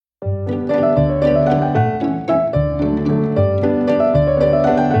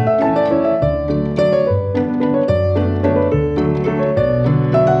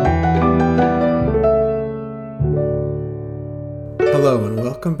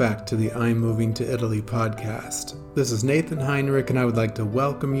back to the I'm Moving to Italy podcast. This is Nathan Heinrich, and I would like to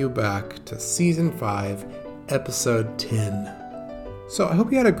welcome you back to Season 5, Episode 10. So I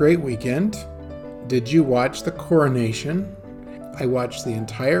hope you had a great weekend. Did you watch the coronation? I watched the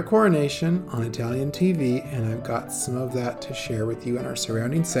entire coronation on Italian TV, and I've got some of that to share with you in our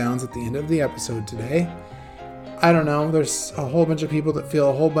surrounding sounds at the end of the episode today. I don't know, there's a whole bunch of people that feel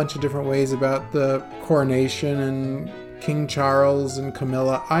a whole bunch of different ways about the coronation and King Charles and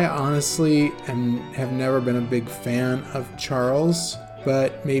Camilla. I honestly have never been a big fan of Charles,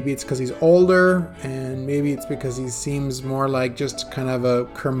 but maybe it's because he's older, and maybe it's because he seems more like just kind of a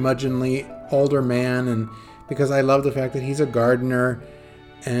curmudgeonly older man, and because I love the fact that he's a gardener,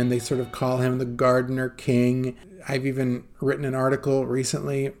 and they sort of call him the Gardener King. I've even written an article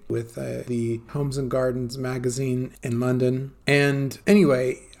recently with the Homes and Gardens magazine in London. And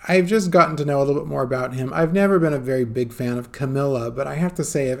anyway, I've just gotten to know a little bit more about him. I've never been a very big fan of Camilla, but I have to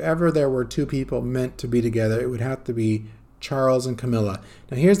say, if ever there were two people meant to be together, it would have to be Charles and Camilla.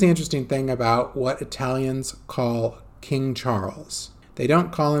 Now, here's the interesting thing about what Italians call King Charles. They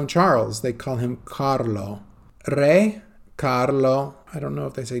don't call him Charles, they call him Carlo. Re Carlo, I don't know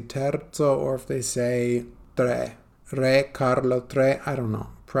if they say terzo or if they say tre. Re Carlo tre, I don't know,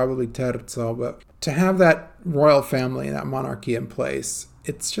 probably terzo, but to have that royal family, that monarchy in place,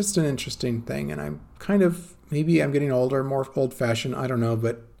 it's just an interesting thing, and I'm kind of, maybe I'm getting older, more old-fashioned, I don't know,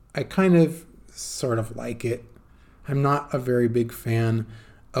 but I kind of sort of like it. I'm not a very big fan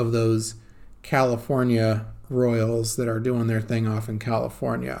of those California royals that are doing their thing off in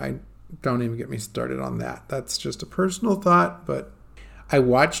California. Don't even get me started on that. That's just a personal thought, but I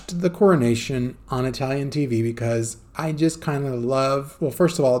watched the coronation on Italian TV because I just kind of love, well,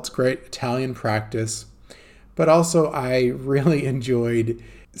 first of all, it's great Italian practice, but also I really enjoyed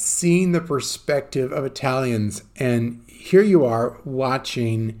seeing the perspective of Italians. And here you are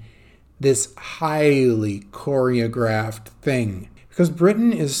watching this highly choreographed thing, because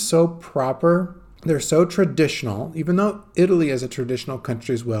Britain is so proper. They're so traditional, even though Italy is a traditional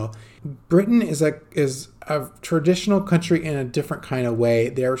country as well. Britain is a traditional country in a different kind of way.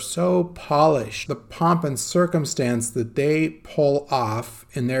 They're so polished. The pomp and circumstance that they pull off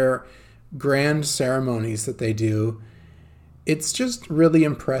in their grand ceremonies that they do, it's just really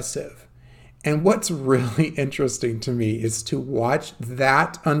impressive. And what's really interesting to me is to watch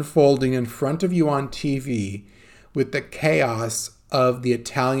that unfolding in front of you on TV with the chaos of the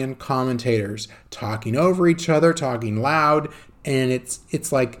Italian commentators talking over each other, talking loud, and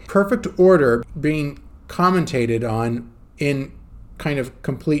it's like perfect order being commentated on in kind of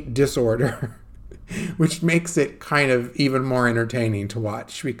complete disorder, which makes it kind of even more entertaining to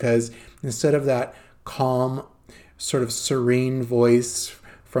watch, because instead of that calm, sort of serene voice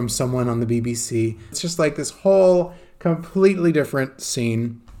from someone on the BBC, it's just like this whole completely different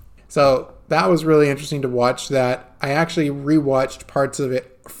scene. So that was really interesting to watch that. I actually rewatched parts of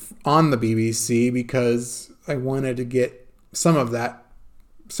it on the BBC because I wanted to get some of that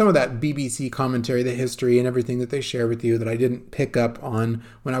BBC commentary, the history and everything that they share with you that I didn't pick up on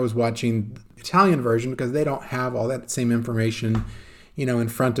when I was watching the Italian version, because they don't have all that same information, in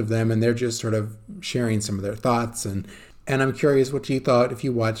front of them, and they're just sort of sharing some of their thoughts. And I'm curious what you thought if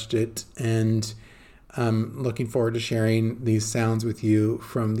you watched it, and I'm looking forward to sharing these sounds with you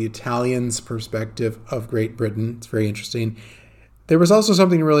from the Italians' perspective of Great Britain. It's very interesting. There was also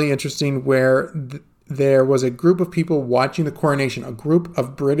something really interesting where there was a group of people watching the coronation, a group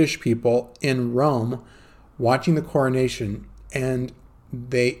of British people in Rome watching the coronation, and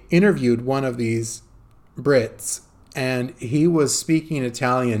they interviewed one of these Brits, and he was speaking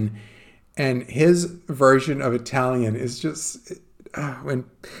Italian, and his version of Italian is just... When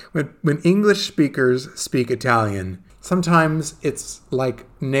English speakers speak Italian, sometimes it's like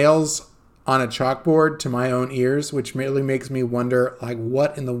nails on a chalkboard to my own ears, which really makes me wonder, like,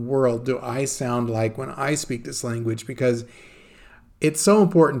 what in the world do I sound like when I speak this language? Because it's so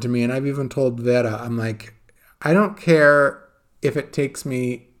important to me, and I've even told Vera, I'm like, I don't care if it takes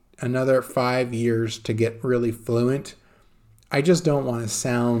me another 5 years to get really fluent. I just don't want to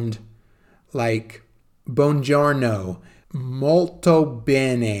sound like buongiorno, molto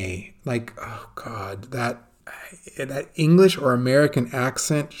bene, like, oh God, that English or American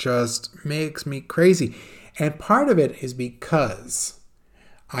accent just makes me crazy. And part of it is because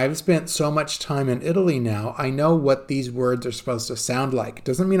I've spent so much time in Italy now, I know what these words are supposed to sound like. It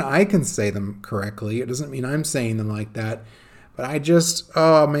doesn't mean I can say them correctly. It doesn't mean I'm saying them like that. But I just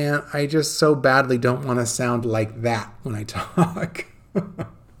so badly don't want to sound like that when I talk.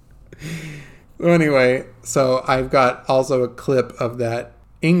 Anyway, so I've got also a clip of that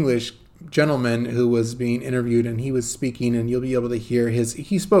English gentleman who was being interviewed, and he was speaking, and you'll be able to hear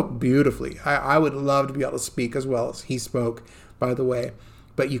he spoke beautifully. I would love to be able to speak as well as he spoke, by the way.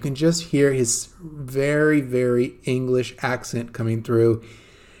 But you can just hear his very, very English accent coming through.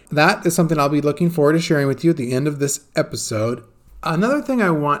 That is something I'll be looking forward to sharing with you at the end of this episode. Another thing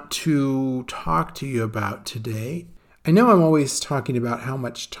I want to talk to you about today, I know I'm always talking about how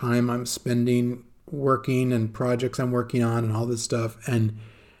much time I'm spending working and projects I'm working on and all this stuff, and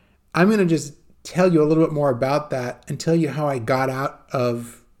I'm going to just tell you a little bit more about that and tell you how I broke out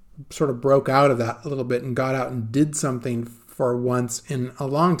of that a little bit and got out and did something for once in a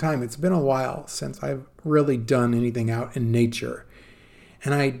long time. It's been a while since I've really done anything out in nature.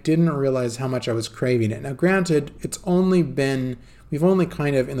 And I didn't realize how much I was craving it. Now, granted, we've only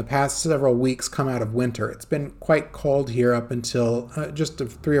kind of in the past several weeks come out of winter. It's been quite cold here up until just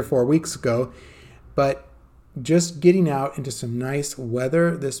 3 or 4 weeks ago. But just getting out into some nice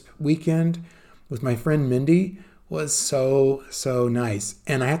weather this weekend with my friend Mindy was so, so nice.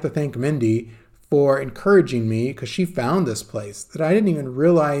 And I have to thank Mindy for encouraging me, because she found this place that I didn't even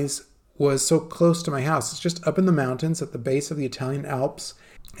realize was so close to my house. It's just up in the mountains at the base of the Italian Alps.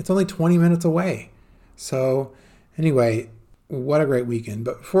 It's only 20 minutes away. So anyway, what a great weekend.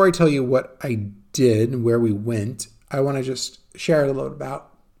 But before I tell you what I did and where we went, I want to just share a little bit about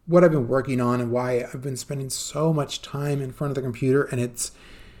what I've been working on and why I've been spending so much time in front of the computer. And it's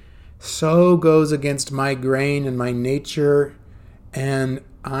so goes against my grain and my nature. And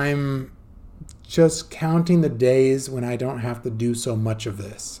I'm just counting the days when I don't have to do so much of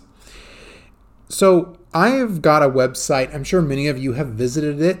this. So I've got a website. I'm sure many of you have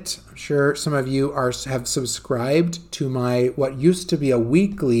visited it. I'm sure some of you have subscribed to my what used to be a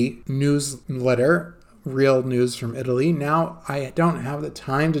weekly newsletter, Real News from Italy. Now I don't have the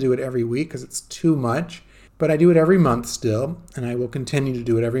time to do it every week because it's too much, but I do it every month still, and I will continue to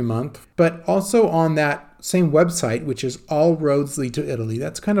do it every month. But also on that same website, which is All Roads Lead to Italy.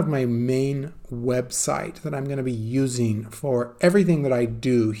 That's kind of my main website that I'm going to be using for everything that I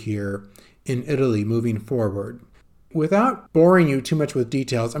do here in Italy moving forward. Without boring you too much with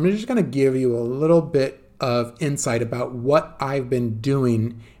details, I'm just going to give you a little bit of insight about what I've been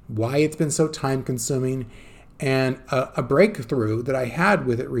doing, why it's been so time consuming, and a breakthrough that I had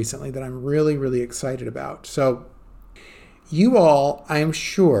with it recently that I'm really, really excited about. So you all, I'm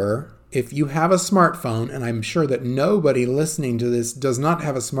sure, if you have a smartphone, and I'm sure that nobody listening to this does not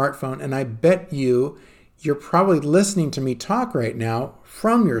have a smartphone, and I bet you're probably listening to me talk right now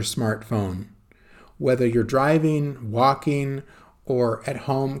from your smartphone. Whether you're driving, walking, or at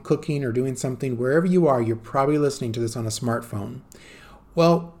home cooking or doing something, wherever you are, you're probably listening to this on a smartphone.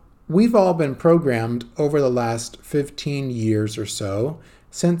 Well, we've all been programmed over the last 15 years or so,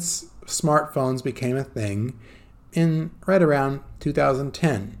 since smartphones became a thing in right around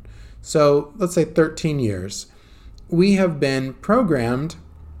 2010. So let's say 13 years. We have been programmed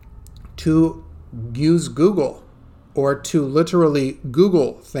to use Google or to literally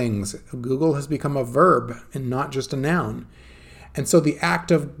Google things. Google has become a verb and not just a noun. And so the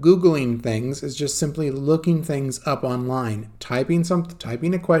act of Googling things is just simply looking things up online, typing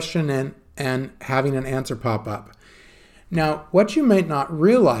a question in and having an answer pop up. Now, what you might not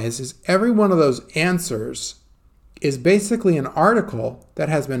realize is every one of those answers is basically an article that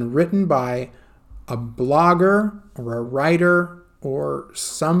has been written by a blogger or a writer or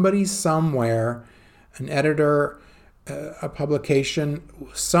somebody somewhere, an editor, a publication,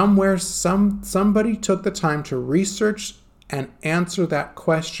 somewhere, somebody took the time to research and answer that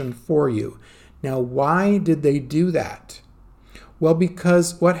question for you. Now, why did they do that? Well,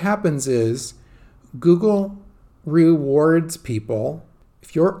 because what happens is Google rewards people.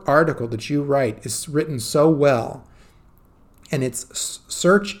 If your article that you write is written so well and it's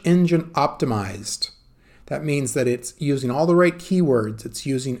search engine optimized, that means that it's using all the right keywords, it's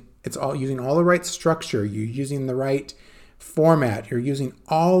using all the right structure, you're using the right format, you're using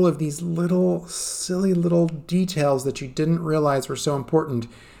all of these little silly little details that you didn't realize were so important.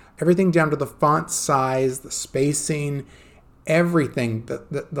 Everything down to the font size, the spacing, everything,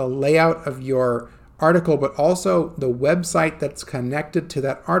 the layout of your article, but also the website that's connected to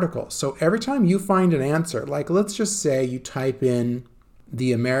that article. So every time you find an answer, like let's just say you type in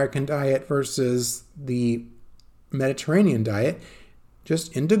the American diet versus the Mediterranean diet,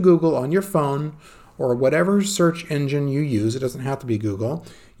 just into Google on your phone or whatever search engine you use, it doesn't have to be Google,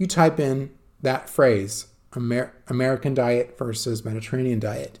 you type in that phrase, American diet versus Mediterranean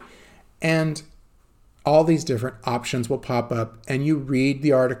diet. And all these different options will pop up and you read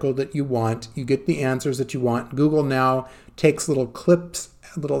the article that you want, you get the answers that you want. Google now takes little clips,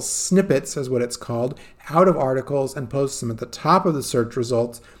 little snippets is what it's called, out of articles and posts them at the top of the search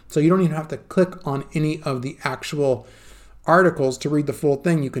results. So you don't even have to click on any of the actual articles to read the full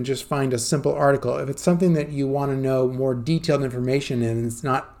thing. You can just find a simple article. If it's something that you want to know more detailed information in, and it's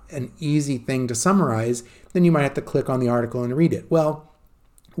not an easy thing to summarize, then you might have to click on the article and read it. Well,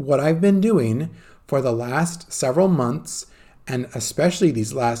 what I've been doing for the last several months, and especially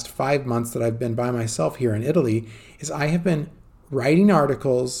these last 5 months that I've been by myself here in Italy, is I have been writing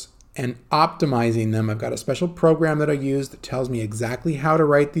articles and optimizing them. I've got a special program that I use that tells me exactly how to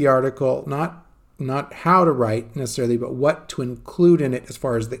write the article, not how to write necessarily, but what to include in it as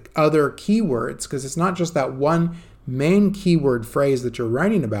far as the other keywords, because it's not just that one main keyword phrase that you're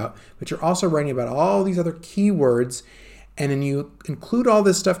writing about, but you're also writing about all these other keywords. And then you include all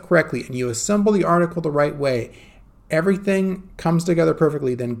this stuff correctly and you assemble the article the right way. Everything comes together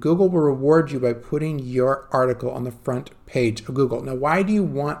perfectly. Then Google will reward you by putting your article on the front page of Google. Now, why do you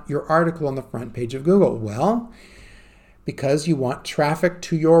want your article on the front page of Google? Well, because you want traffic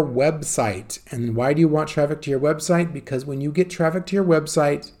to your website. And why do you want traffic to your website? Because when you get traffic to your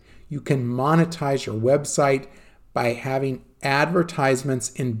website, you can monetize your website by having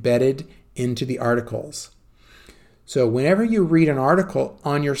advertisements embedded into the articles. So whenever you read an article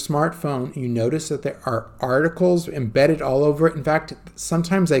on your smartphone, you notice that there are articles embedded all over it. In fact,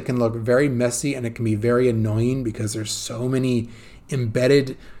 sometimes they can look very messy and it can be very annoying because there's so many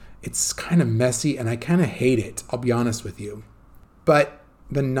embedded. It's kind of messy and I kind of hate it, I'll be honest with you. But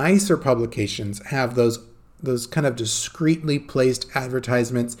the nicer publications have those kind of discreetly placed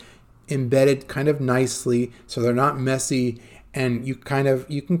advertisements embedded kind of nicely so they're not messy, and you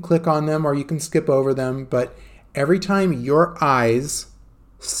can click on them or you can skip over them, but every time your eyes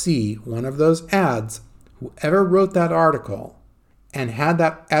see one of those ads, whoever wrote that article and had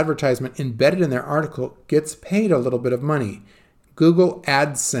that advertisement embedded in their article gets paid a little bit of money. Google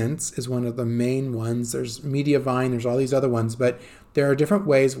AdSense is one of the main ones. There's Mediavine, there's all these other ones, but there are different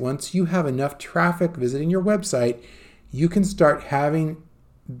ways. Once you have enough traffic visiting your website, you can start having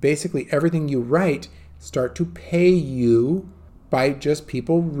basically everything you write start to pay you by just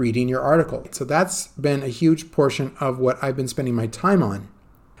people reading your article. So that's been a huge portion of what I've been spending my time on.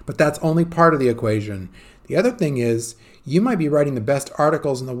 But that's only part of the equation. The other thing is, you might be writing the best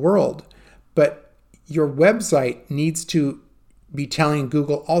articles in the world, but your website needs to be telling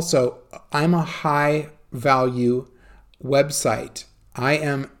Google also, I'm a high value website. I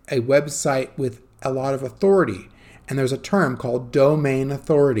am a website with a lot of authority. And there's a term called domain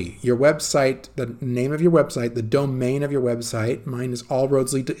authority. Your website, the name of your website, the domain of your website. Mine is All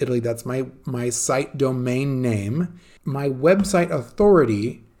Roads Lead to Italy. That's my site domain name. My website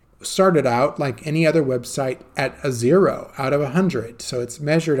authority started out like any other website at a 0 out of 100. So it's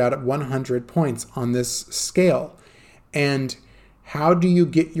measured out of 100 points on this scale. And how do you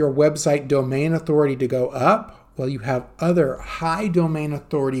get your website domain authority to go up? Well, you have other high domain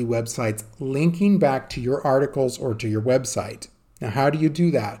authority websites linking back to your articles or to your website. Now, how do you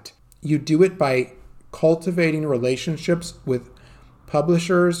do that? You do it by cultivating relationships with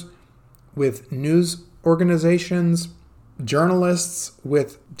publishers, with news organizations, journalists,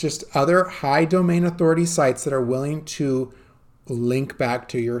 with just other high domain authority sites that are willing to link back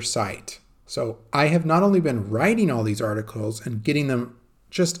to your site. So I have not only been writing all these articles and getting them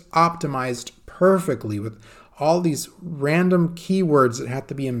just optimized perfectly with all these random keywords that have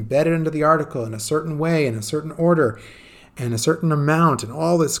to be embedded into the article in a certain way, in a certain order, and a certain amount, and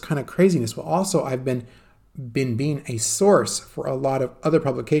all this kind of craziness. Well, also, I've been being a source for a lot of other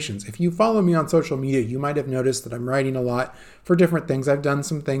publications. If you follow me on social media, you might have noticed that I'm writing a lot for different things. I've done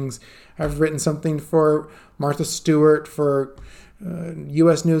some things. I've written something for Martha Stewart, for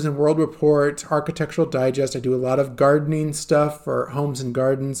U.S. News and World Report, Architectural Digest. I do a lot of gardening stuff for Homes and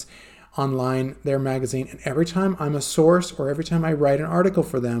Gardens online, their magazine. And every time I'm a source or every time I write an article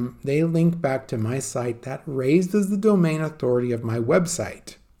for them, they link back to my site. That raises the domain authority of my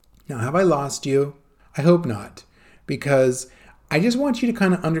website. Now, have I lost you? I hope not, because I just want you to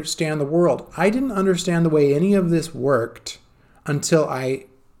kind of understand the world. I didn't understand the way any of this worked until I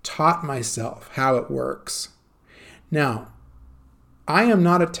taught myself how it works. Now, I am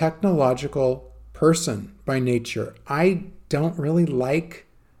not a technological person by nature. I don't really like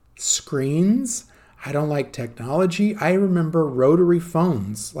screens. I don't like technology. I remember rotary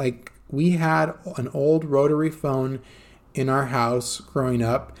phones. Like, we had an old rotary phone in our house growing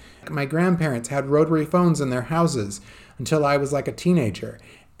up. My grandparents had rotary phones in their houses until I was like a teenager.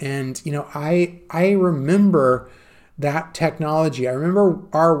 And, I remember that technology. I remember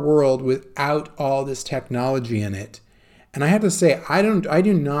our world without all this technology in it. And I have to say, I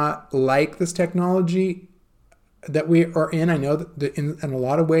do not like this technology that we are in. I know that in a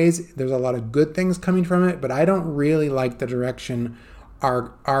lot of ways, there's a lot of good things coming from it, but I don't really like the direction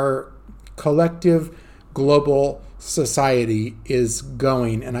our collective global society is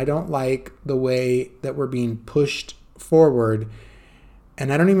going, and I don't like the way that we're being pushed forward.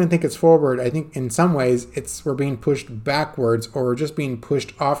 And I don't even think it's forward. I think in some ways we're being pushed backwards, or we're just being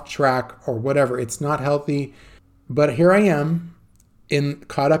pushed off track or whatever. It's not healthy. But here I am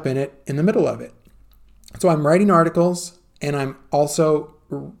caught up in it, in the middle of it. So I'm writing articles, and I'm also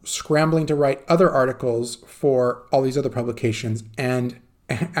scrambling to write other articles for all these other publications. And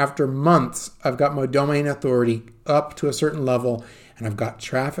after months, I've got my domain authority up to a certain level, and I've got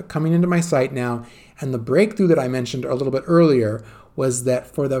traffic coming into my site now. And the breakthrough that I mentioned a little bit earlier was that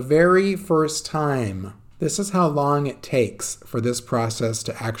for the very first time, this is how long it takes for this process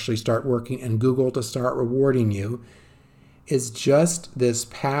to actually start working and Google to start rewarding you, is just this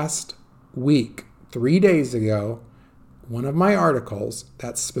past week, 3 days ago, one of my articles,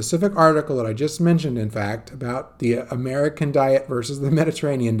 that specific article that I just mentioned, in fact, about the American diet versus the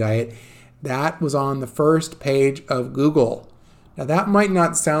Mediterranean diet, that was on the first page of Google. Now, that might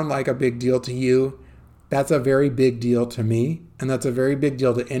not sound like a big deal to you. That's a very big deal to me, and that's a very big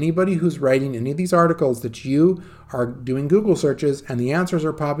deal to anybody who's writing any of these articles, that you are doing Google searches and the answers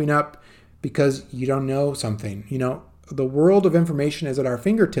are popping up because you don't know something. You know, the world of information is at our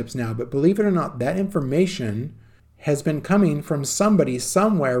fingertips now, but believe it or not, that information has been coming from somebody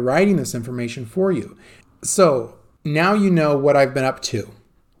somewhere writing this information for you. So now you know what I've been up to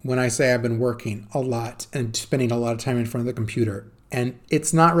when I say I've been working a lot and spending a lot of time in front of the computer. And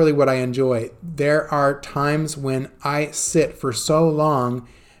it's not really what I enjoy. There are times when I sit for so long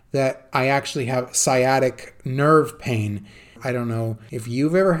that I actually have sciatic nerve pain. I don't know if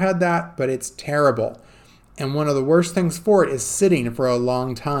you've ever had that, but it's terrible. And one of the worst things for it is sitting for a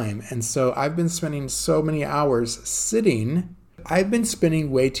long time. And so I've been spending so many hours sitting. I've been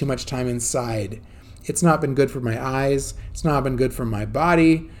spending way too much time inside. It's not been good for my eyes. It's not been good for my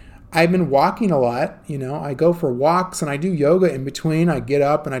body. I've been walking a lot. You know, I go for walks and I do yoga in between. I get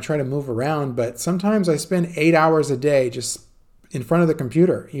up and I try to move around. But sometimes I spend 8 hours a day just in front of the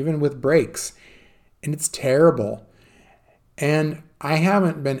computer, even with breaks. And it's terrible. And I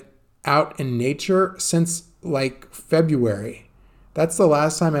haven't been out in nature since like February. That's the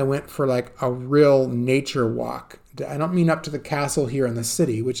last time I went for like a real nature walk. I don't mean up to the castle here in the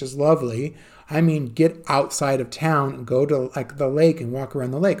city, which is lovely. I mean get outside of town and go to like the lake and walk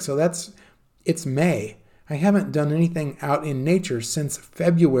around the lake. So it's May. I haven't done anything out in nature since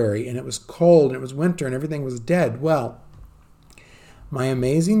February, and it was cold and it was winter and everything was dead. Well, my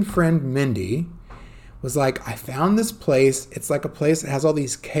amazing friend Mindy was like, I found this place. It's like a place that has all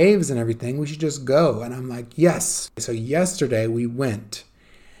these caves and everything. We should just go. And I'm like, yes. So yesterday we went.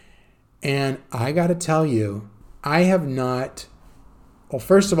 And I got to tell you, I have not... Well,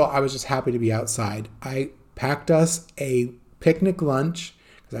 first of all, I was just happy to be outside. I packed us a picnic lunch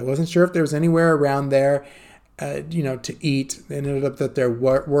because I wasn't sure if there was anywhere around there, to eat. It ended up that there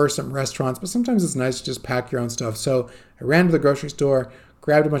were some restaurants, but sometimes it's nice to just pack your own stuff. So I ran to the grocery store,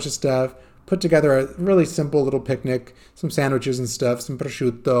 grabbed a bunch of stuff, put together a really simple little picnic, some sandwiches and stuff, some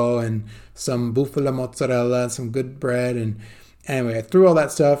prosciutto and some bufala mozzarella, some good bread. And anyway, I threw all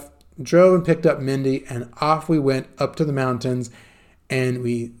that stuff, drove and picked up Mindy, and off we went up to the mountains. And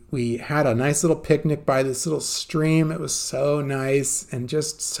we had a nice little picnic by this little stream. It was so nice and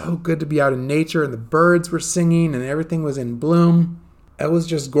just so good to be out in nature. And the birds were singing and everything was in bloom. It was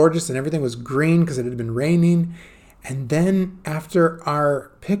just gorgeous, and everything was green because it had been raining. And then after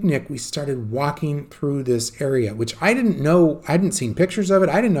our picnic, we started walking through this area, which I didn't know. I hadn't seen pictures of it.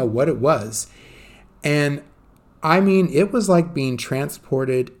 I didn't know what it was. And I mean, it was like being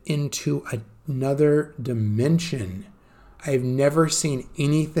transported into another dimension. I've never seen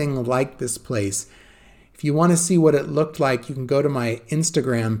anything like this place. If you want to see what it looked like, you can go to my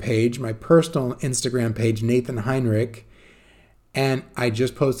Instagram page, my personal Instagram page, Nathan Heinrich. And I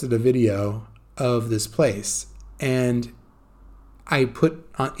just posted a video of this place. And I put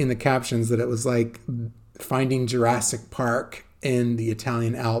in the captions that it was like finding Jurassic Park in the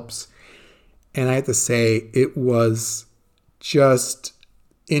Italian Alps. And I have to say, it was just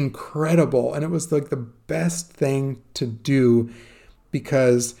incredible. And it was like the best thing to do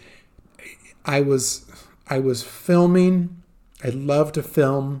because I was filming. I love to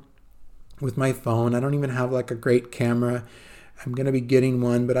film with my phone. I don't even have like a great camera. I'm going to be getting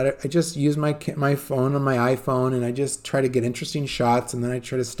one, but I just use my phone on my iPhone, and I just try to get interesting shots, and then I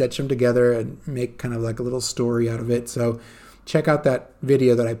try to stitch them together and make kind of like a little story out of it. So check out that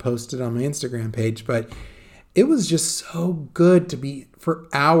video that I posted on my Instagram page. But it was just so good to be for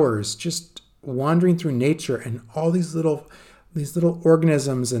hours just wandering through nature and all these little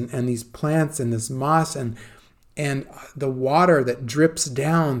organisms and these plants and this moss and and the water that drips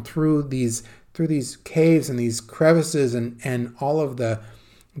down through these caves and these crevices, and all of the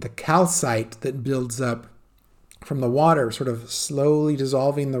calcite that builds up from the water, sort of slowly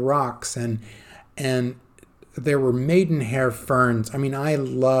dissolving the rocks, and there were maidenhair ferns. I mean, I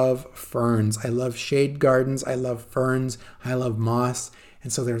love ferns. I love shade gardens. I love ferns. I love moss.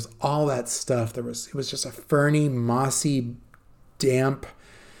 And so there's all that stuff. It was just a ferny, mossy, damp,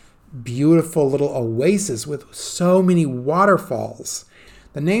 beautiful little oasis with so many waterfalls.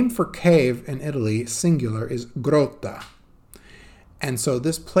 The name for cave in Italy, singular, is grotta. And so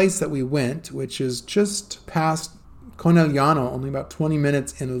this place that we went, which is just past Conegliano, only about 20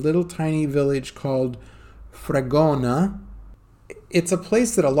 minutes, in a little tiny village called Fregona. It's a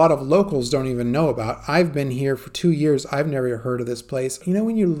place that a lot of locals don't even know about. I've been here for 2 years. I've never heard of this place. You know,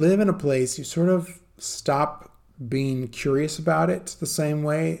 when you live in a place, you sort of stop being curious about it the same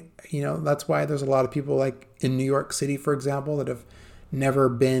way. You know, that's why there's a lot of people like in New York City, for example, that have never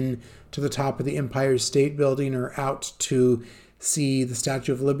been to the top of the Empire State Building or out to see the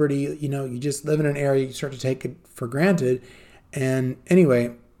Statue of Liberty. You know, you just live in an area, you start to take it for granted. And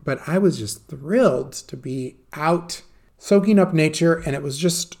anyway, but I was just thrilled to be out soaking up nature, and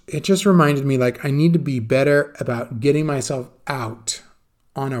it just reminded me, like, I need to be better about getting myself out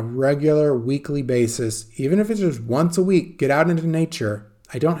on a regular weekly basis, even if it's just once a week. Get out into nature.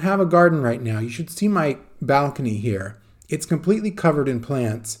 I don't have a garden right now. You should see my balcony here. It's completely covered in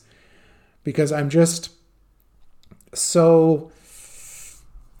plants because I'm just so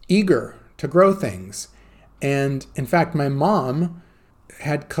eager to grow things. And in fact, my mom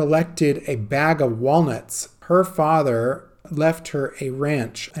had collected a bag of walnuts. Her father left her a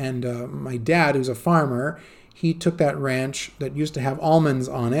ranch, and my dad, who's a farmer, he took that ranch that used to have almonds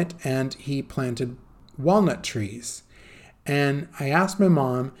on it, and he planted walnut trees. And I asked my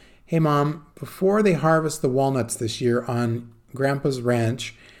mom, hey Mom, before they harvest the walnuts this year on Grandpa's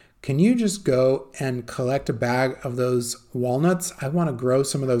ranch, can you just go and collect a bag of those walnuts? I want to grow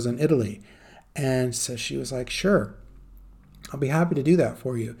some of those in Italy. And so she was like, sure, I'll be happy to do that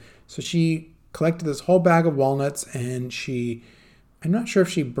for you. So she collected this whole bag of walnuts, and I'm not sure if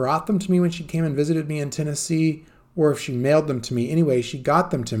she brought them to me when she came and visited me in Tennessee or if she mailed them to me. Anyway, she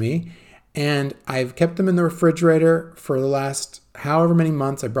got them to me, and I've kept them in the refrigerator for the last however many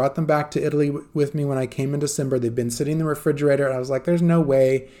months. I brought them back to Italy with me when I came in December. They've been sitting in the refrigerator, and I was like, there's no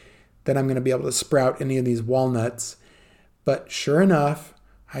way that I'm going to be able to sprout any of these walnuts. But sure enough,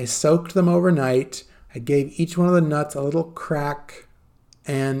 I soaked them overnight. I gave each one of the nuts a little crack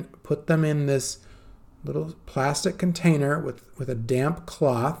and put them in this little plastic container with a damp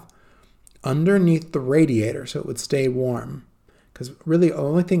cloth underneath the radiator so it would stay warm. Because really the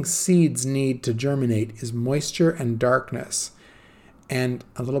only thing seeds need to germinate is moisture and darkness and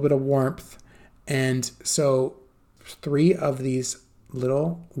a little bit of warmth. And so 3 of these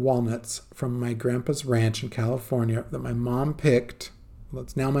little walnuts from my grandpa's ranch in California that my mom picked. Well,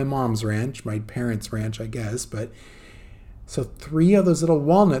 it's now my mom's ranch, my parents' ranch, I guess. But so 3 of those little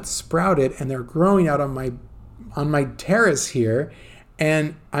walnuts sprouted, and they're growing out on my terrace here.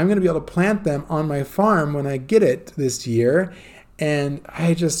 And I'm going to be able to plant them on my farm when I get it this year. And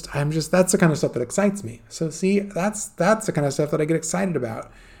I'm just, that's the kind of stuff that excites me. So see, that's the kind of stuff that I get excited about.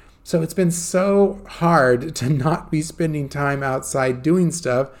 So it's been so hard to not be spending time outside doing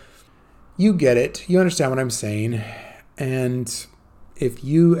stuff. You get it. You understand what I'm saying. And if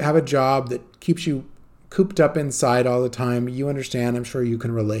you have a job that keeps you cooped up inside all the time, you understand. I'm sure you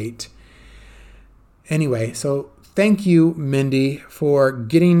can relate. Anyway, so thank you, Mindy, for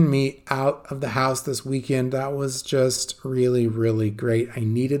getting me out of the house this weekend. That was just really, really great. I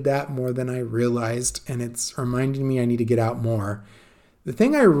needed that more than I realized, and it's reminding me I need to get out more. The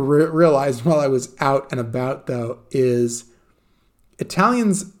thing I realized while I was out and about, though, is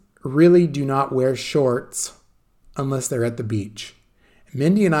Italians really do not wear shorts unless they're at the beach.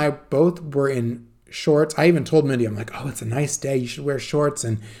 Mindy and I both were in shorts. I even told Mindy, I'm like, oh, it's a nice day. You should wear shorts.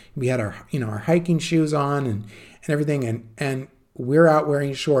 And we had our hiking shoes on and everything. And we're out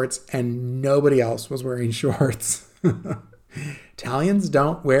wearing shorts, and nobody else was wearing shorts. Italians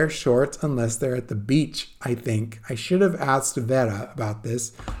don't wear shorts unless they're at the beach, I think. I should have asked Vera about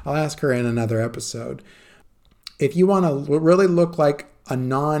this. I'll ask her in another episode. If you want to really look like a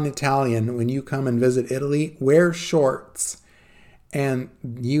non-Italian when you come and visit Italy, wear shorts. And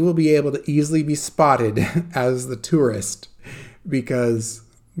you will be able to easily be spotted as the tourist, because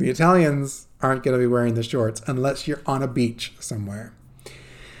the Italians aren't going to be wearing the shorts unless you're on a beach somewhere.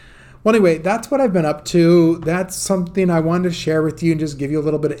 Well, anyway, that's what I've been up to. That's something I wanted to share with you and just give you a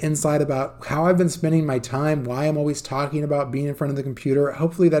little bit of insight about how I've been spending my time, why I'm always talking about being in front of the computer.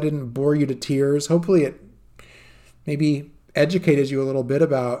 Hopefully that didn't bore you to tears. Hopefully it maybe educated you a little bit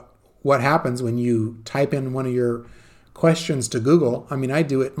about what happens when you type in one of your questions to Google. I mean, I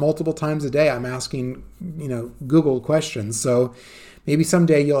do it multiple times a day. I'm asking, Google questions. So maybe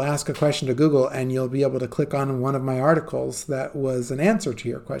someday you'll ask a question to Google and you'll be able to click on one of my articles that was an answer to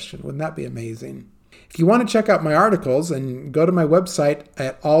your question. Wouldn't that be amazing? If you want to check out my articles, and go to my website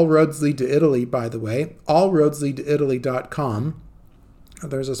at All Roads Lead to Italy, by the way, allroadsleadtoitaly.com.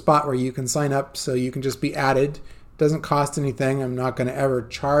 There's a spot where you can sign up so you can just be added. It doesn't cost anything. I'm not going to ever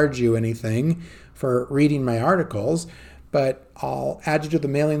charge you anything for reading my articles, but I'll add you to the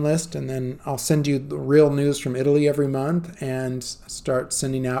mailing list, and then I'll send you the real news from Italy every month and start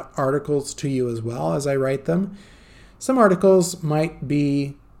sending out articles to you as well as I write them. Some articles might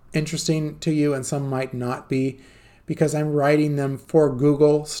be interesting to you and some might not be, because I'm writing them for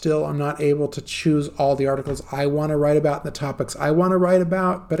Google still. I'm not able to choose all the articles I want to write about, the topics I want to write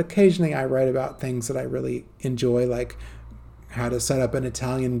about, but occasionally I write about things that I really enjoy, like how to set up an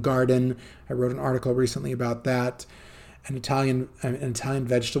Italian garden. I wrote an article recently about that, an Italian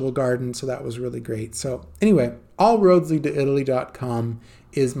vegetable garden, so that was really great. So anyway, allroadsleadtoitaly.com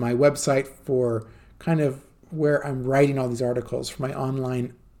is my website for kind of where I'm writing all these articles for my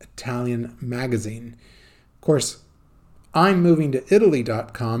online Italian magazine. Of course,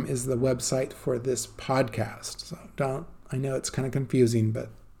 I'mMovingToItaly.com is the website for this podcast. So I know it's kind of confusing, but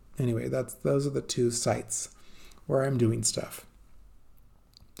anyway, those are the two sites where I'm doing stuff.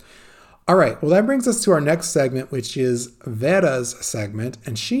 All right, well, that brings us to our next segment, which is Vera's segment,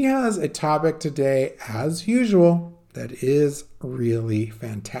 and she has a topic today, as usual, that is really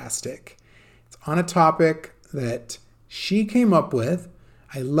fantastic. It's on a topic that she came up with.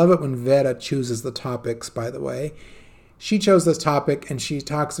 I love it when Vera chooses the topics, by the way. She chose this topic and she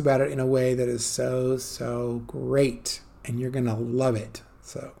talks about it in a way that is so great, and you're going to love it.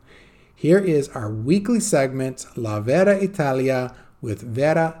 So here is our weekly segment, La Vera Italia, with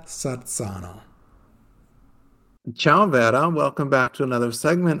Vera Sarzano. Ciao Vera, welcome back to another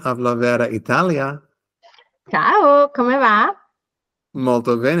segment of La Vera Italia. Ciao, come va?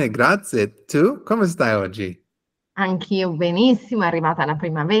 Molto bene, grazie. Tu, come stai oggi? Anch'io benissimo, è arrivata la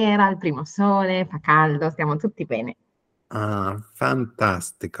primavera, il primo sole, fa caldo, stiamo tutti bene. Ah,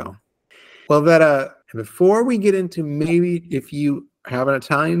 fantastico. Well, Vera, before we get into maybe if you have an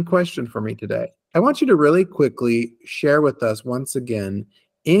Italian question for me today, I want you to really quickly share with us once again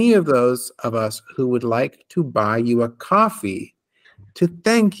any of those of us who would like to buy you a coffee to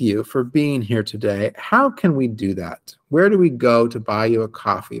thank you for being here today. How can we do that? Where do we go to buy you a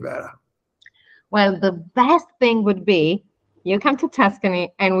coffee, Vera? Well, the best thing would be you come to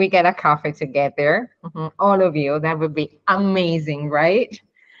Tuscany and we get a coffee together. All of you. That would be amazing, right?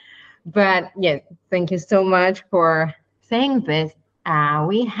 But yes, thank you so much for saying this.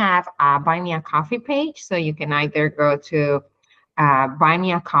 We have a Buy Me a Coffee page, so you can either go to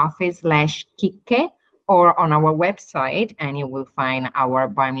buymeacoffee.com/Chicche or on our website, and you will find our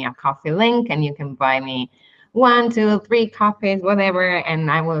Buy Me a Coffee link, and you can buy me 1, 2, 3 coffees, whatever,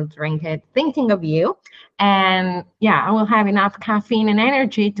 and I will drink it thinking of you. And yeah, I will have enough caffeine and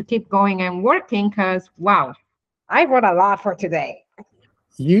energy to keep going and working because, wow, I wrote a lot for today.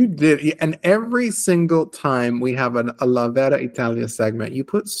 You did. And every single time we have a La Vera Italia segment, you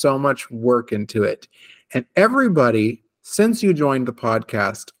put so much work into it. And everybody, since you joined the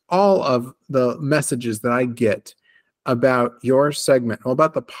podcast, all of the messages that I get about your segment, or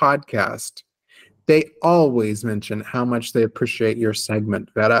about the podcast, they always mention how much they appreciate your segment,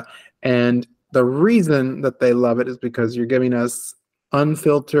 Vera. And the reason that they love it is because you're giving us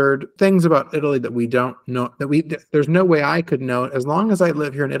unfiltered things about Italy that we don't know, there's no way I could know. As long as I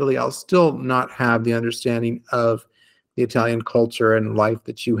live here in Italy, I'll still not have the understanding of the Italian culture and life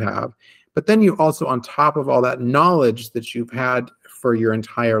that you have. But then you also, on top of all that knowledge that you've had for your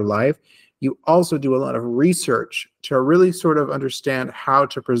entire life, you also do a lot of research to really sort of understand how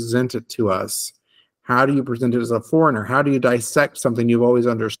to present it to us. How do you present it as a foreigner? How do you dissect something you've always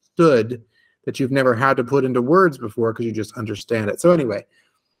understood that you've never had to put into words before because you just understand it? So anyway,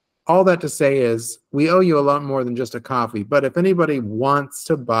 all that to say is we owe you a lot more than just a coffee. But if anybody wants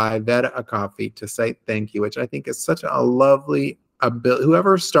to buy Vera a coffee to say thank you, which I think is such a lovely ability,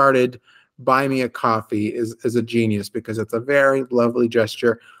 whoever started Buy Me a Coffee is a genius, because it's a very lovely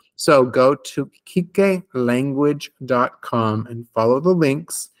gesture. So go to chicchelanguage.com and follow the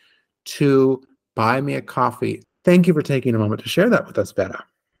links to Buy Me a Coffee. Thank you for taking a moment to share that with us, Vera.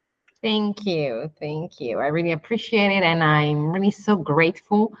 Thank you. Thank you. I really appreciate it. And I'm really so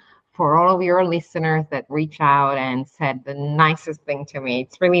grateful for all of your listeners that reach out and said the nicest thing to me.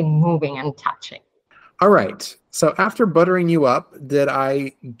 It's really moving and touching. All right. So after buttering you up, did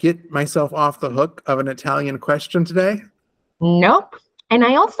I get myself off the hook of an Italian question today? Nope. And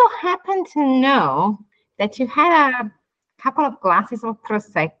I also happen to know that you had a couple of glasses of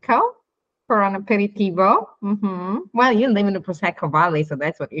Prosecco for an aperitivo. Well, you live in the Prosecco Valley, so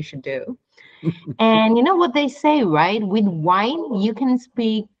that's what you should do. And you know what they say, right? With wine, you can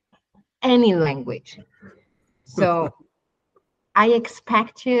speak any language. So I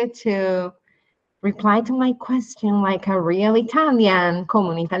expect you to reply to my question like a real Italian, come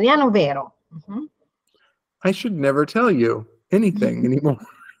un italiano vero. I should never tell you anything anymore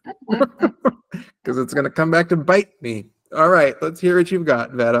because it's going to come back to bite me. All right, let's hear what you've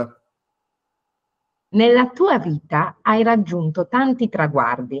got, Veta. Nella tua vita hai raggiunto tanti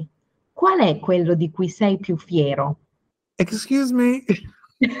traguardi. Qual è quello di cui sei più fiero? Excuse me?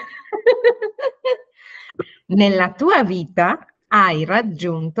 Nella tua vita hai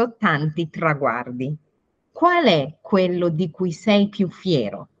raggiunto tanti traguardi. Qual è quello di cui sei più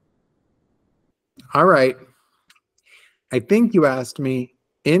fiero? All right. I think you asked me,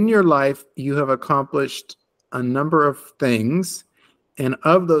 in your life, you have accomplished a number of things. And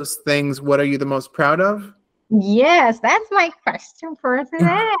of those things, what are you the most proud of? Yes, that's my question for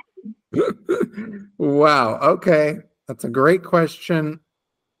today. Wow. Okay. That's a great question.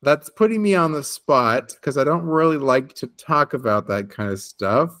 That's putting me on the spot because I don't really like to talk about that kind of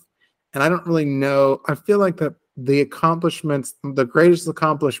stuff. And I don't really know. I feel like the accomplishments, the greatest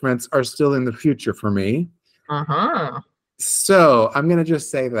accomplishments are still in the future for me. So I'm going to just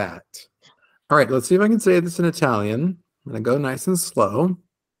say that. All right, let's see if I can say this in Italian. I'm going to go nice and slow.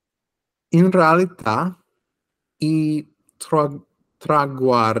 In realtà, i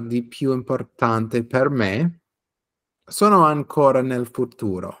traguardi più importanti per me sono ancora nel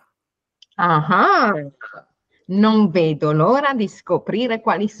futuro. Non vedo l'ora di scoprire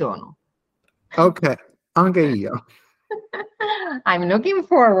quali sono. Ok, anche io. I'm looking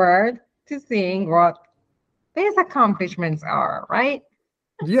forward to seeing what these accomplishments are, right?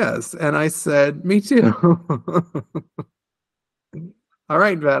 Yes, and I said, me too. All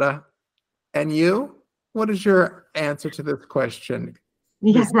right, Veta. And you? What is your answer to this question?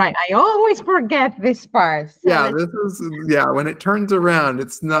 Yeah, right. I always forget this part. Yeah, when it turns around,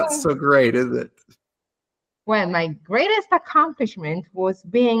 it's not so great, is it? Well, my greatest accomplishment was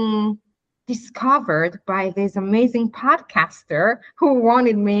being discovered by this amazing podcaster who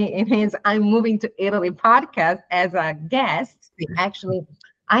wanted me in his I'm Moving to Italy podcast as a guest. Actually,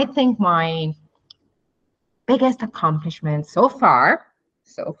 I think my biggest accomplishment so far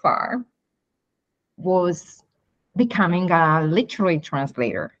was becoming a literary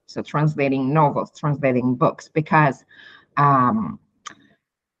translator. So translating novels, translating books, because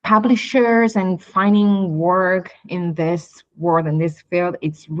publishers and finding work in this world, in this field,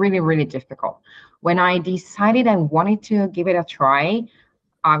 it's really, really difficult. When I decided I wanted to give it a try,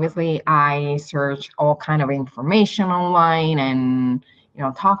 obviously I searched all kind of information online and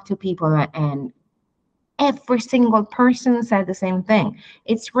talk to people, and every single person said the same thing.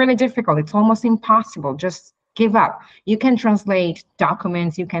 It's really difficult. It's almost impossible. Just give up. You can translate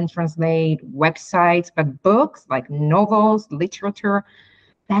documents, you can translate websites, but books like novels, literature,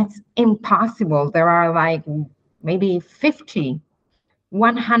 that's impossible. There are like maybe 50,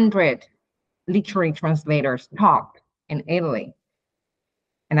 100 literary translators top in Italy.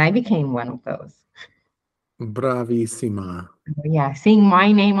 And I became one of those. Bravissima. Yeah, seeing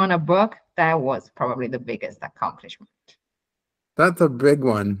my name on a book, that was probably the biggest accomplishment. That's a big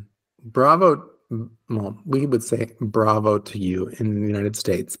one. Bravo. Well, we would say bravo to you in the United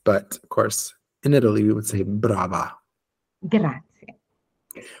States, but of course, in Italy, we would say brava. Grazie.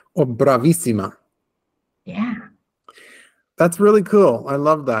 Or bravissima. Yeah. That's really cool. I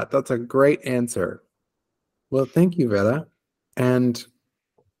love that. That's a great answer. Well, thank you, Veta. And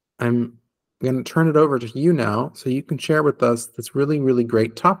I'm going to turn it over to you now so you can share with us this really, really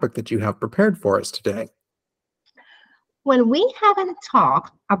great topic that you have prepared for us today. Well, we haven't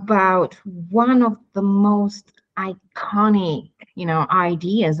talked about one of the most iconic,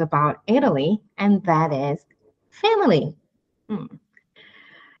 ideas about Italy, and that is family.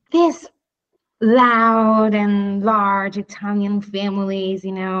 These loud and large Italian families,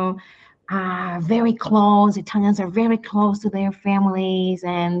 very close. Italians are very close to their families,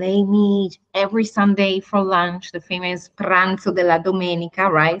 and they meet every Sunday for lunch, the famous pranzo della domenica,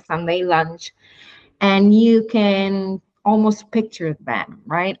 right? Sunday lunch. And you can almost picture them,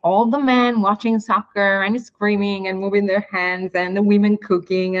 right? All the men watching soccer and screaming and moving their hands, and the women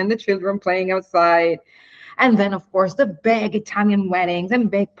cooking and the children playing outside. And then, of course, the big Italian weddings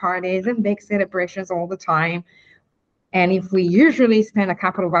and big parties and big celebrations all the time. And if we usually spend a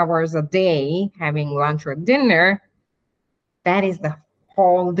couple of hours a day having lunch or dinner, that is the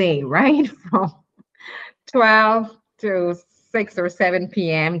whole day, right? From 12 to 6 or 7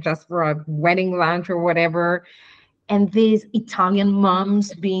 p.m. just for a wedding lunch or whatever. And these Italian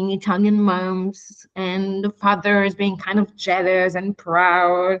moms being Italian moms and the fathers being kind of jealous and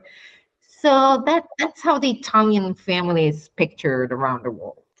proud. So that's how the Italian family is pictured around the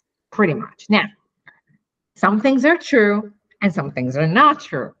world, pretty much. Now, some things are true and some things are not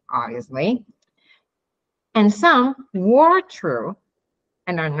true, obviously. And some were true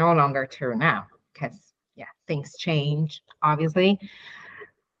and are no longer true now because, yeah, things change, obviously.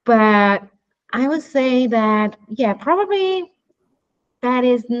 But I would say that, yeah, probably that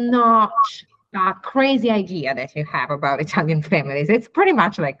is not a crazy idea that you have about Italian families. It's pretty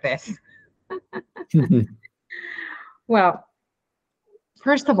much like this. Well,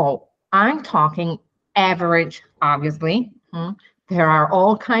 first of all, I'm talking average, obviously. There are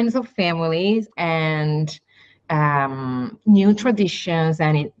all kinds of families and new traditions,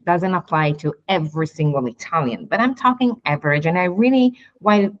 and it doesn't apply to every single Italian. But I'm talking average, and I really,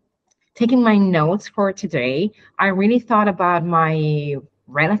 while taking my notes for today, I really thought about my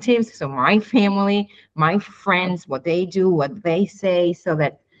relatives, so my family, my friends, what they do, what they say, so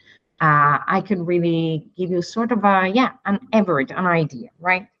that I could really give you sort of an average, an idea,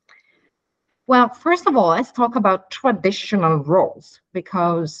 right? Well, first of all, let's talk about traditional roles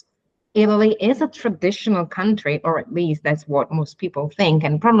because Italy is a traditional country, or at least that's what most people think,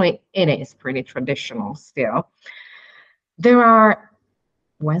 and probably it is pretty traditional still. There are,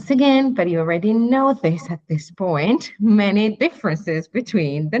 once again, but you already know this at this point, many differences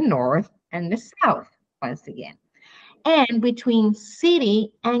between the North and the South, once again, and between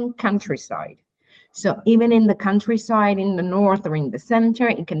city and countryside. So even in the countryside, in the north or in the center,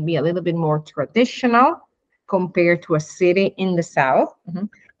 it can be a little bit more traditional compared to a city in the south.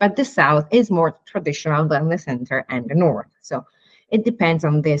 But the south is more traditional than the center and the north. So it depends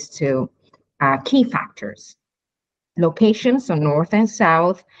on these two key factors: location, so north and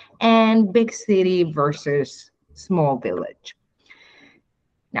south, and big city versus small village.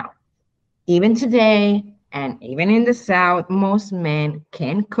 Now, even today, and even in the South, most men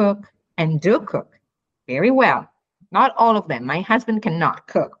can cook and do cook very well. Not all of them. My husband cannot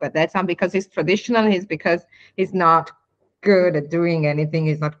cook, but that's not because he's traditional, it's because he's not good at doing anything,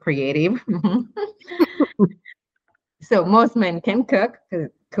 he's not creative. So most men can cook because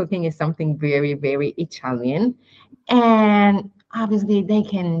cooking is something very, very Italian. And obviously they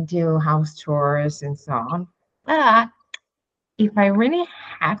can do house chores and so on. But if I really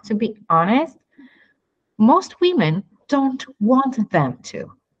have to be honest, most women don't want them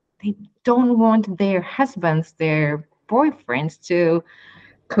to. They don't want their husbands, their boyfriends to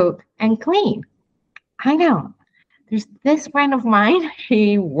cook and clean. I know. There's this friend of mine,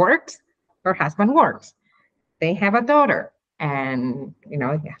 she works, her husband works. They have a daughter, and you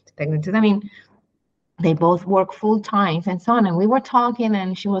have to take them to them. I mean, they both work full time and so on. And we were talking,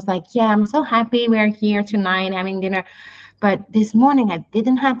 and she was like, "Yeah, I'm so happy we're here tonight having dinner. But this morning, I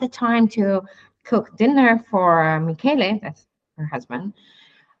didn't have the time to cook dinner for Michele, that's her husband.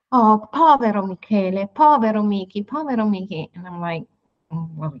 Oh, povero Michele, povero Miki." And I'm like,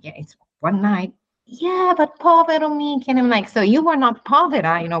 well, yeah, it's one night. Yeah, but povero Miki. And I'm like, so you were not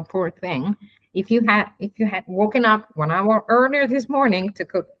povera, poor thing. If you had woken up 1 hour earlier this morning to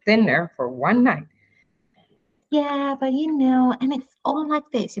cook dinner for one night. Yeah, but and it's all like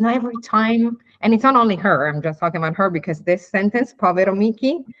this, every time, and it's not only her, I'm just talking about her because this sentence, povero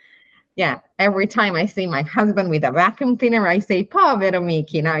Miki, yeah, every time I see my husband with a vacuum cleaner, I say, povero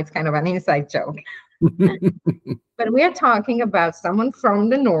Miki. Now it's kind of an inside joke. But we are talking about someone from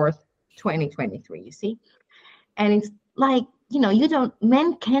the North, 2023, you see? And it's like,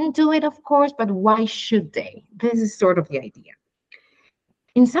 men can do it, of course, but why should they? This is sort of the idea.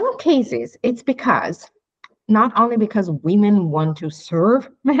 In some cases, it's not only because women want to serve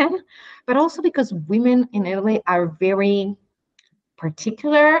men, but also because women in Italy are very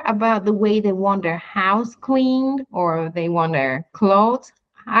particular about the way they want their house cleaned or they want their clothes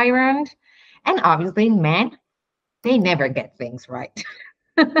ironed. And obviously, men, they never get things right.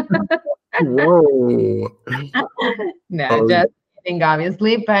 Whoa. No, Oh, just kidding,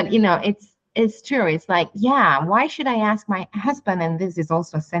 obviously. But it's true. It's like, yeah, why should I ask my husband? And this is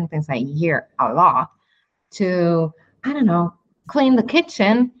also a sentence I hear a lot to, I don't know, clean the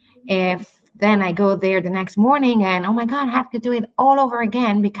kitchen if then I go there the next morning and, oh my God, I have to do it all over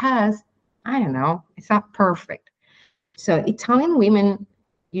again because, I don't know, it's not perfect. So Italian women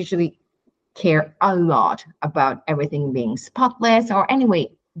usually care a lot about everything being spotless or anyway,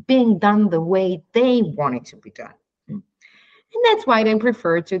 being done the way they want it to be done. And that's why they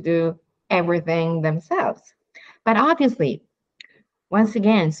prefer to do everything themselves. But obviously, once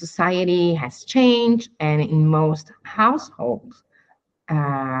again, society has changed, and in most households,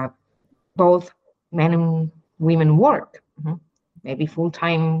 uh, both men and women work, maybe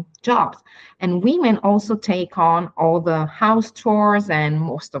full-time jobs. And women also take on all the house chores and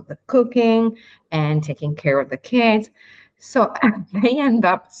most of the cooking and taking care of the kids. So they end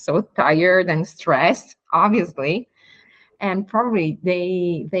up so tired and stressed, obviously, and probably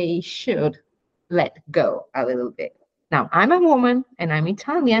they should let go a little bit. Now, I'm a woman and I'm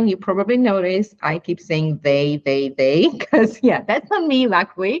Italian. You probably notice I keep saying they, because yeah, that's not me,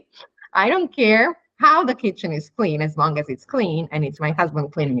 luckily. I don't care how the kitchen is clean as long as it's clean and it's my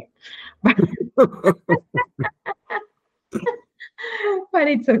husband cleaning it. But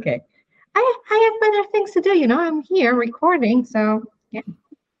it's okay. I have better things to do. I'm here recording, so yeah.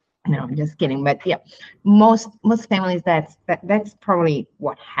 No, I'm just kidding. But yeah, most families that's probably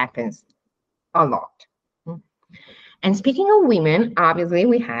what happens a lot. And speaking of women, obviously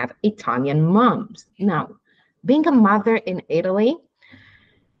we have Italian moms. Now, being a mother in Italy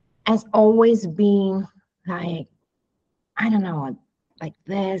has always been like, I don't know, like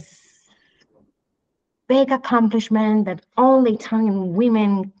this big accomplishment that only Italian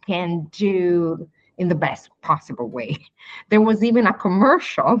women can do in the best possible way. There was even a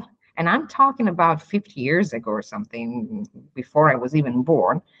commercial, and I'm talking about 50 years ago or something, before I was even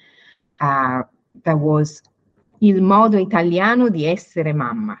born, uh, that was Il modo italiano di essere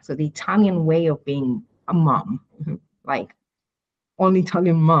mamma, so the Italian way of being a mom. Like only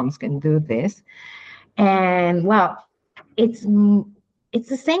Italian moms can do this. And well, it's it's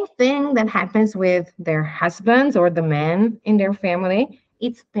the same thing that happens with their husbands or the men in their family.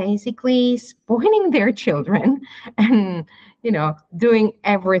 It's basically spoiling their children and doing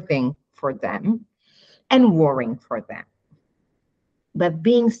everything for them and worrying for them. But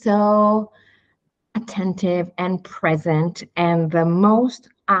being so attentive and present, and the most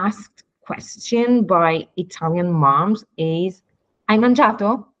asked question by Italian moms is, hai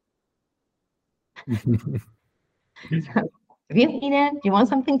mangiato? Have you eaten? Do you want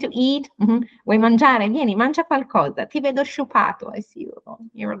something to eat? Vuoi mangiare? Vieni, mangia qualcosa. Ti vedo sciupato. I see you.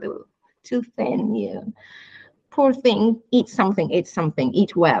 You're a little too thin. You poor thing. Eat something. Eat something.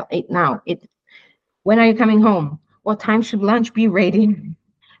 Eat well. Eat now. Eat. When are you coming home? What time should lunch be ready?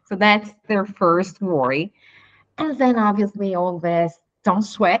 So that's their first worry. And then obviously all this, don't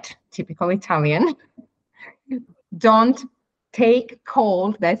sweat, typical Italian. Don't take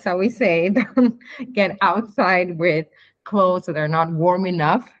cold, that's how we say. Don't get outside with clothes that are not warm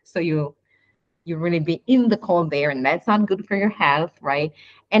enough. So you really be in the cold there, and that's not good for your health, right?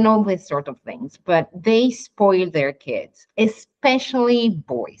 And all these sort of things. But they spoil their kids, especially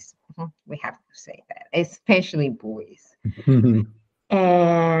boys. We have to say that, especially boys.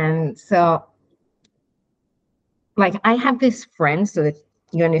 And so, like, I have this friend, so that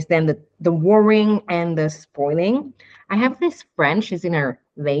you understand the worrying and the spoiling. I have this friend, she's in her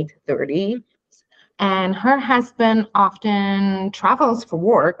late 30s, and her husband often travels for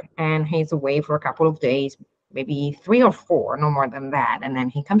work, and he's away for a couple of days, maybe 3 or 4, no more than that. And then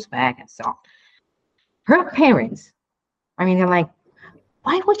he comes back. And so her parents, I mean, they're like,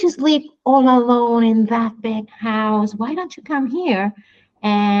 why would you sleep all alone in that big house? Why don't you come here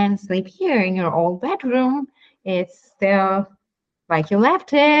and sleep here in your old bedroom? It's still like you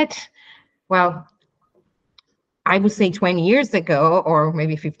left it. Well, I would say 20 years ago, or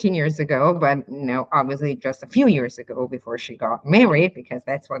maybe 15 years ago, but obviously just a few years ago before she got married, because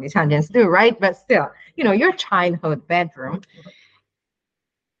that's what Italians do, right? But still, your childhood bedroom.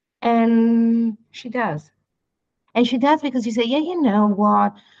 And she does. And she does because you say, yeah, you know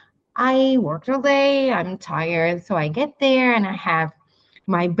what? I worked all day, I'm tired. So I get there and I have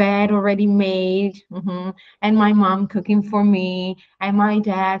my bed already made, and my mom cooking for me, and my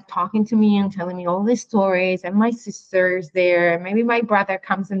dad talking to me and telling me all these stories, and my sister's there. Maybe my brother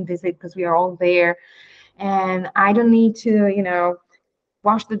comes and visit because we are all there. And I don't need to,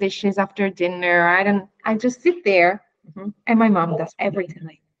 wash the dishes after dinner. I just sit there, and my mom does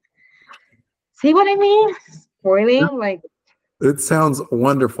everything. See what I mean? Spoiling, like. It sounds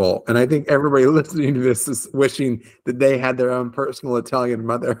wonderful. And I think everybody listening to this is wishing that they had their own personal Italian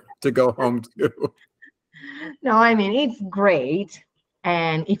mother to go home to. No, I mean, it's great.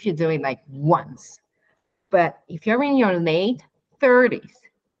 And if you do it like once, but if you're in your late 30s,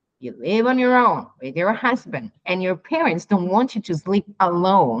 you live on your own with your husband, and your parents don't want you to sleep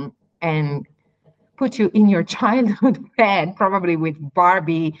alone and put you in your childhood bed, probably with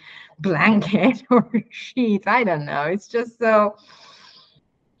Barbie blanket or sheets. I don't know. It's just so.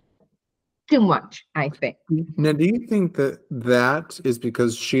 too much, I think. Now, do you think that that is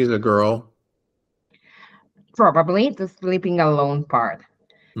because she's a girl? Probably the sleeping alone part.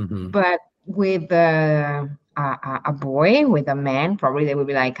 Hmm. But with a boy, with a man, probably they would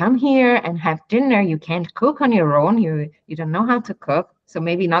be like, come here and have dinner. You can't cook on your own. You don't know how to cook. So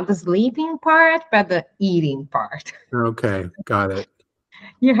maybe not the sleeping part, but the eating part. Okay, got it.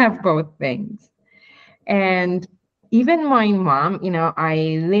 You have both things. And even my mom,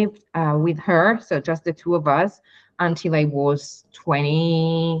 I lived with her, so just the two of us, until I was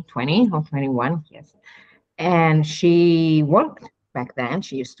 20 or 21, yes. And she worked back then.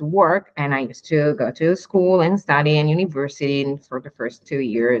 She used to work, and I used to go to school and study in university for the first 2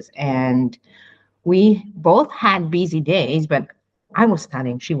 years. And we both had busy days, but I was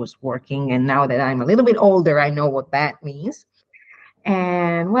studying, she was working. And now that I'm a little bit older, I know what that means.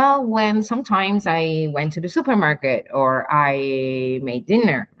 And well, when sometimes I went to the supermarket or I made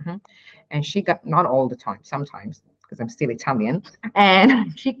dinner, and she got, not all the time, sometimes, because I'm still Italian,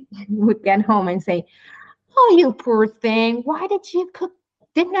 and she would get home and say, oh, you poor thing, why did you cook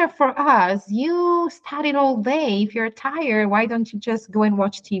dinner for us? You studied all day. If you're tired, why don't you just go and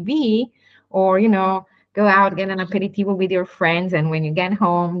watch TV or, go out, get an aperitivo with your friends, and when you get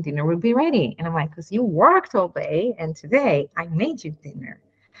home, dinner will be ready. And I'm like, because you worked all day, and today I made you dinner.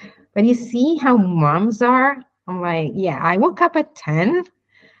 But you see how moms are? I'm like, yeah, I woke up at 10.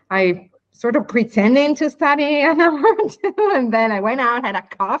 I sort of pretending to study an hour or two, and then I went out, had a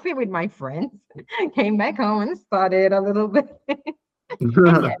coffee with my friends, came back home and studied a little bit. And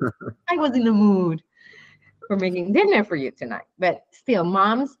yes, I was in the mood for making dinner for you tonight. But still,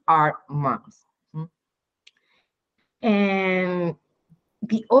 moms are moms. And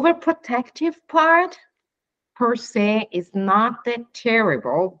the overprotective part per se is not that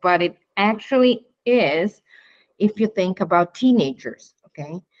terrible, but it actually is if you think about teenagers,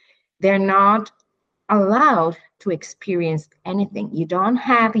 okay? They're not allowed to experience anything. You don't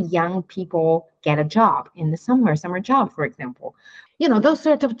have young people get a job in the summer job, for example. Those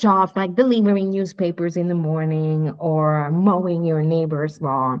sort of jobs like delivering newspapers in the morning or mowing your neighbor's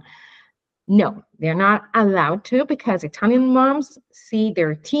lawn. No, they're not allowed to because Italian moms see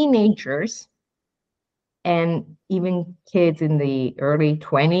their teenagers and even kids in the early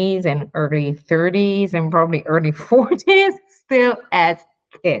 20s and early 30s and probably early 40s still as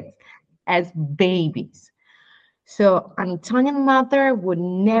kids, as babies. So an Italian mother would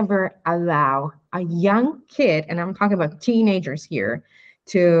never allow a young kid, and I'm talking about teenagers here,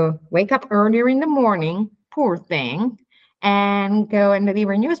 to wake up earlier in the morning, poor thing, and go and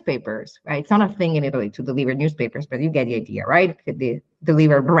deliver newspapers. Right? It's not a thing in Italy to deliver newspapers, but you get the idea, right? They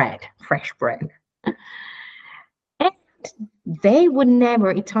deliver bread, fresh bread. And they would never,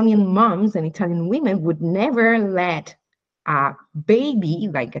 Italian moms and Italian women would never let a baby,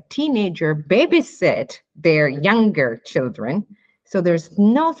 like a teenager, babysit their younger children. So there's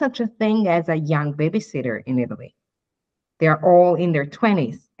no such a thing as a young babysitter in Italy. They're all in their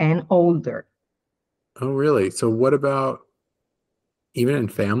 20s and older. Oh, really? So what about even in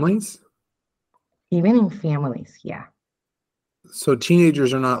families? Even in families, yeah. So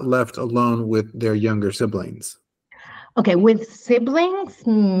teenagers are not left alone with their younger siblings. Okay, with siblings,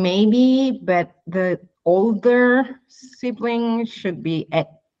 maybe, but the older sibling should be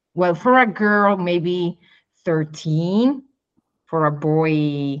well, for a girl, maybe 13. For a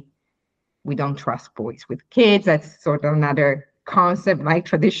boy, we don't trust boys with kids. That's sort of another concept, like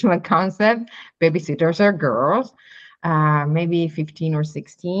traditional concept. Babysitters are girls, maybe 15 or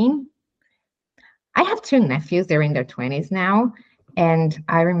 16. I have two nephews, they're in their 20s now. And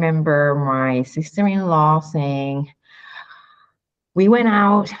I remember my sister-in-law saying, we went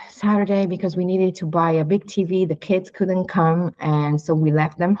out Saturday because we needed to buy a big TV. The kids couldn't come. And so we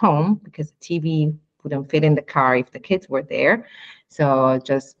left them home because the TV wouldn't fit in the car if the kids were there. So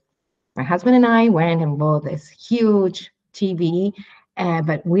just my husband and I went and bought this huge TV.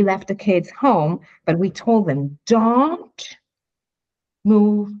 But we left the kids home. But we told them, don't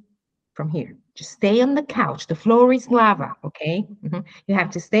move from here. Just stay on the couch. The floor is lava, okay? You have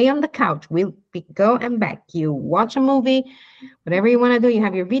to stay on the couch. We'll go and back. You watch a movie, whatever you want to do. You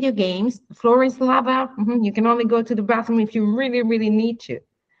have your video games. The floor is lava. You can only go to the bathroom if you really, really need to.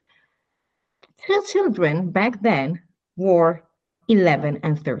 Two children back then were 11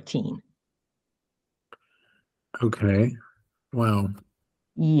 and 13. Okay. Wow.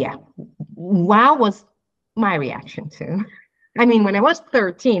 Yeah. Wow was my reaction to. I mean, when I was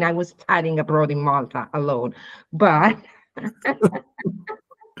 13, I was studying abroad in Malta alone. But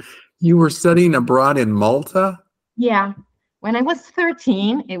You were studying abroad in Malta? yeah, when I was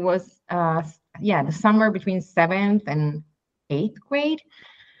 13, it was the summer between 7th and 8th grade.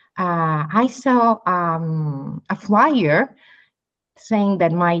 I saw a flyer saying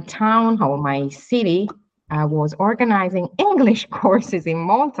that my town or my city was organizing English courses in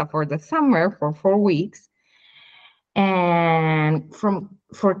Malta for the summer for 4 weeks, and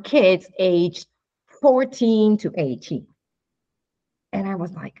for kids aged 14 to 18. And I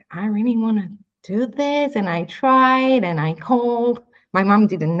was like, I really want to do this. And I tried and I called. My mom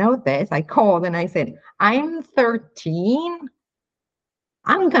didn't know this. I called and I said, I'm 13.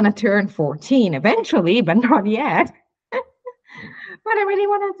 I'm going to turn 14 eventually, but not yet. But I really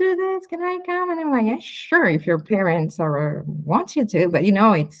want to do this. Can I come? And I'm like, yeah, sure, if your parents are want you to, but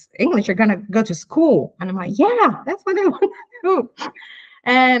it's English, you're gonna go to school. And I'm like, yeah, that's what I want to do.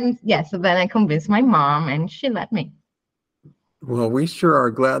 And yeah, so then I convinced my mom and she let me. Well, we sure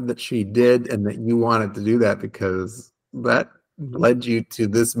are glad that she did and that you wanted to do that, because that led you to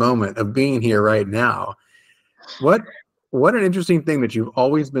this moment of being here right now. What an interesting thing that you've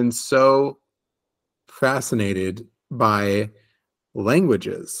always been so fascinated by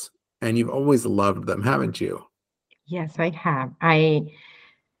languages, and you've always loved them, haven't you? Yes, I have. I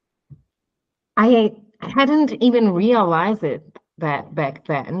hadn't even realized it that back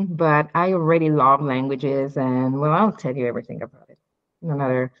then, but I already love languages, and well, I'll tell you everything about it in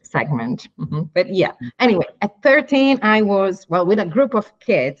another segment. But yeah, anyway, at 13, I was, well, with a group of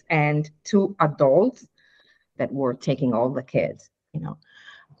kids and two adults that were taking all the kids,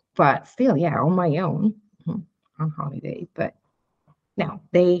 but still, yeah, on my own on holiday. But no,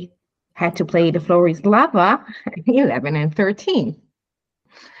 they had to play the floor is lava at 11 and 13.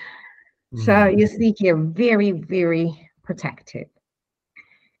 So you see here, very, very protected.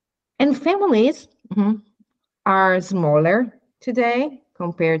 And families are smaller today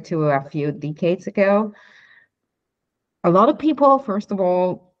compared to a few decades ago. A lot of people, first of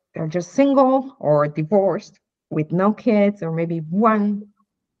all, they're just single or divorced with no kids, or maybe one,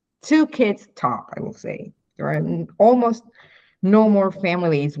 two kids top, I will say. There are almost no more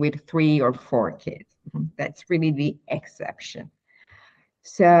families with 3 or 4 kids. That's really the exception.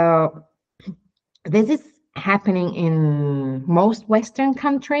 So this is happening in most Western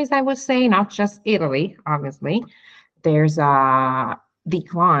countries, I would say, not just Italy, obviously. There's a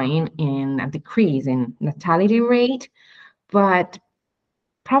decrease in natality rate, but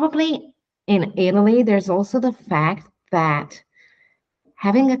probably in Italy, there's also the fact that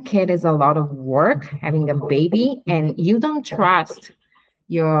having a kid is a lot of work, having a baby, and you don't trust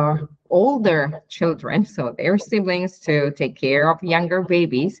your older children, so their siblings, to take care of younger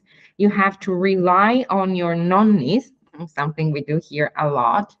babies. You have to rely on your nonnies, something we do here a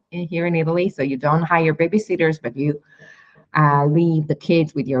lot here in Italy. So you don't hire babysitters, but you leave the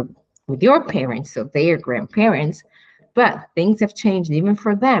kids with your parents, so their grandparents. But things have changed even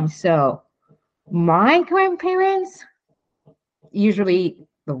for them. So my grandparents, usually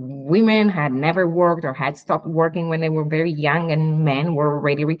the women had never worked or had stopped working when they were very young, and men were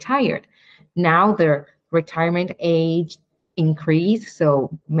already retired. Now the retirement age increased,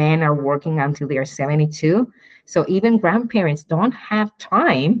 so men are working until they're 72. So even grandparents don't have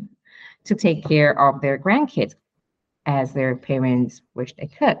time to take care of their grandkids as their parents wish they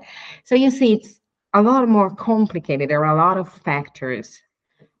could. So you see, it's a lot more complicated. There are a lot of factors,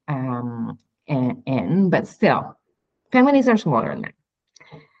 but still, families are smaller now.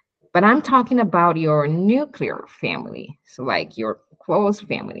 But I'm talking about your nuclear family. So, like your close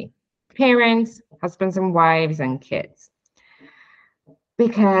family, parents, husbands and wives, and kids.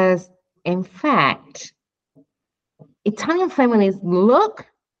 Because, in fact, Italian families look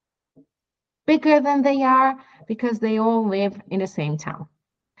bigger than they are because they all live in the same town.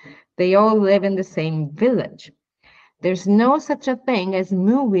 They all live in the same village. There's no such a thing as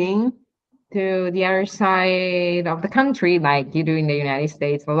moving to the other side of the country like you do in the United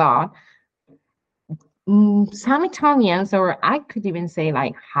States a lot. Some Italians, or I could even say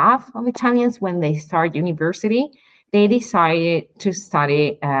like half of Italians, when they start university, they decided to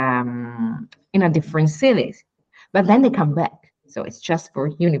study in a different cities, but then they come back. So it's just for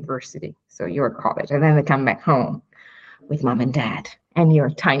university, so your college, and then they come back home with mom and dad and your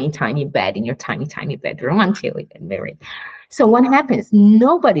tiny, tiny bed in your tiny, tiny bedroom until you get married. So what happens?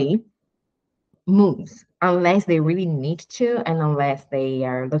 Nobody moves unless they really need to, and unless they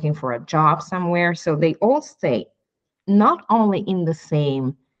are looking for a job somewhere. So they all stay not only in the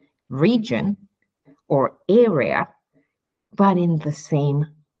same region or area, but in the same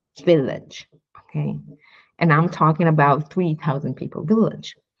village. Okay. And I'm talking about 3,000 people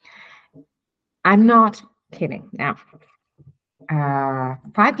village. I'm not kidding. Now,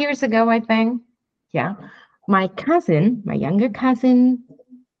 5 years ago, I think, yeah, my younger cousin,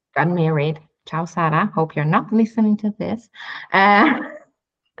 got married. Ciao, Sarah. Hope you're not listening to this. Uh,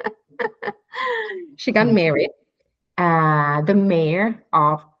 She got married. The mayor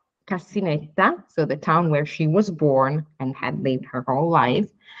of Casinetta, so the town where she was born and had lived her whole life,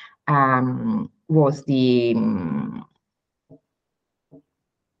 was the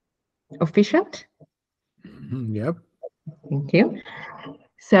officiant. Yep. Thank you.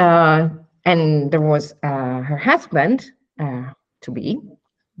 So, and there was her husband, to be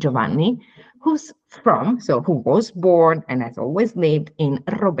Giovanni, who was born and has always lived in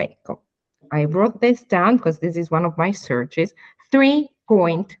Robeco. I wrote this down because this is one of my searches,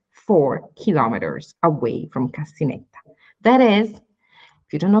 3.4 kilometers away from Casinetta. That is,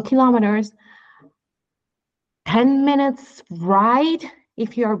 if you don't know kilometers, 10 minutes ride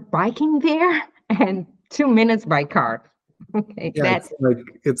if you're biking there and 2 minutes by car. Okay, Yeah,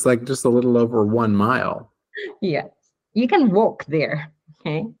 it's like just a little over 1 mile. yes. You can walk there.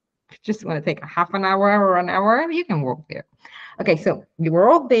 Okay. If you just want to take a half an hour or an hour, you can walk there. Okay, so we were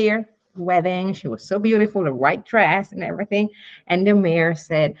all there, wedding. She was so beautiful, a white dress and everything. And the mayor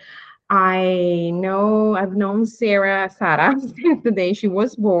said, I've known Sarah since the day she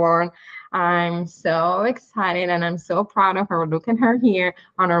was born. I'm so excited and I'm so proud of her. Look at her here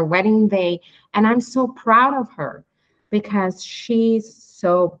on her wedding day. And I'm so proud of her because she's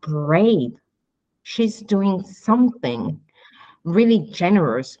so brave. She's doing something really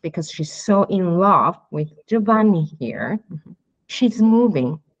generous because she's so in love with Giovanni here. She's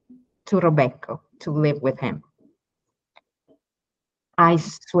moving to Robeco to live with him. I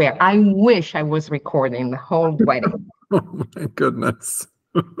swear, I wish I was recording the whole wedding. Oh my goodness.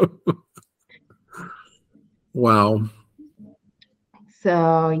 Wow.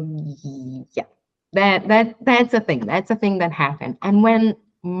 So yeah, that's a thing. That's a thing that happened. And when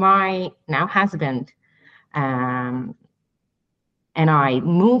my now husband and I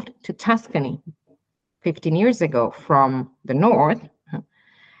moved to Tuscany 15 years ago from the north,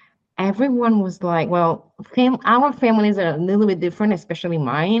 everyone was like, well, our families are a little bit different, especially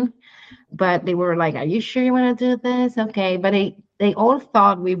mine. But they were like, are you sure you want to do this? Okay. But they all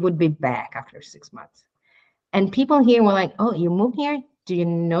thought we would be back after 6 months. And people here were like, oh, you moved here? Do you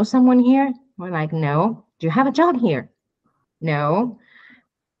know someone here? We're like, no. Do you have a job here? No.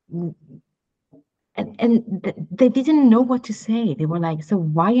 And they didn't know what to say. They were like, so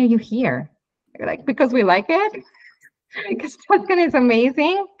why are you here? We're like, because we like it. Because Tuscany is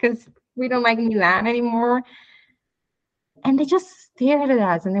amazing. Because we don't like Milan anymore. And they just stared at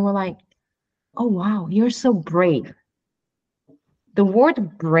us and they were like, oh, wow, you're so brave. The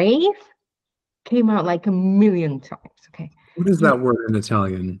word brave came out like a million times. Okay. What is that word in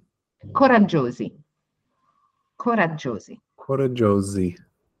Italian? Coraggiosi. Coraggiosi. Coraggiosi.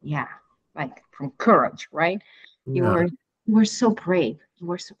 Yeah, like from courage, right? Yeah. You were so brave. You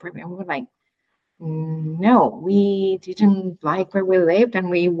were so brave. And we were like, no, we didn't like where we lived and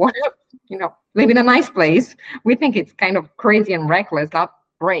we want to, live in a nice place. We think it's kind of crazy and reckless, not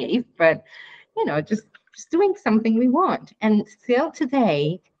brave, but just doing something we want. And still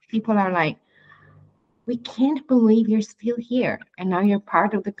today, people are like, we can't believe you're still here and now you're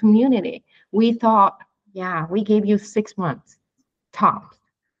part of the community. We thought, yeah, we gave you 6 months tops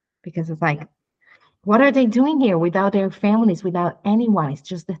because it's like, what are they doing here without their families, without anyone? It's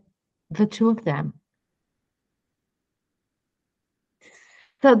just the two of them.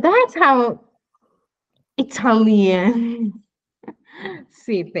 So that's how Italians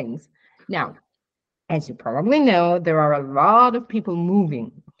see things. Now, as you probably know, there are a lot of people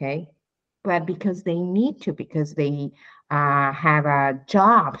moving, okay? But because they need to, because they have a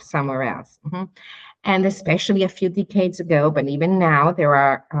job somewhere else. And especially a few decades ago, but even now, there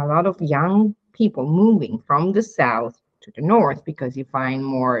are a lot of young people moving from the south to the north because you find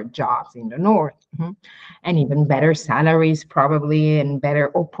more jobs in the north and even better salaries, probably, and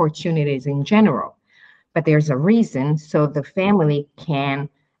better opportunities in general. But there's a reason, so the family can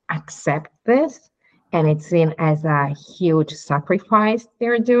accept this, and it's seen as a huge sacrifice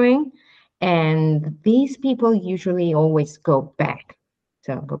they're doing. And these people usually always go back.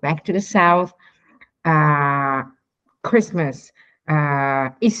 So go back to the south, Christmas,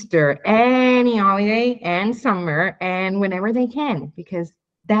 Easter, any holiday, and summer, and whenever they can, because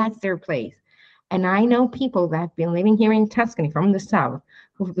that's their place. And I know people that have been living here in Tuscany from the south,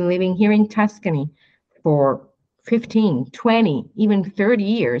 who've been living here in Tuscany for 15, 20, even 30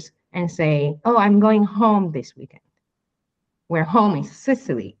 years, and say, oh, I'm going home this weekend. Where home is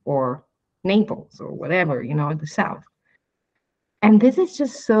Sicily or Naples or whatever, the south. And this is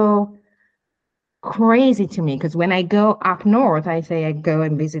just so crazy to me because when I go up north, I say I go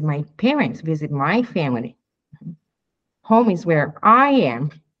and visit my parents, visit my family. Home is where I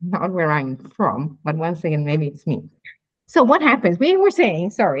am, not where I'm from. But once again, maybe it's me. So what happens? We were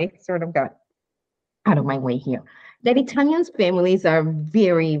saying, sorry, sort of got out of my way here, that Italians' families are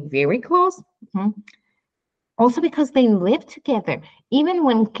very, very close. Mhm. Also because they live together. Even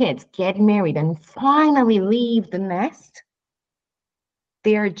when kids get married and finally leave the nest,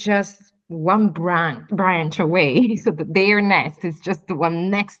 they're just one branch away. So that their nest is just the one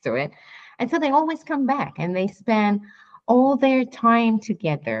next to it. And so they always come back and they spend all their time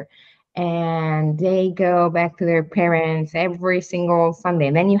together. And they go back to their parents every single Sunday.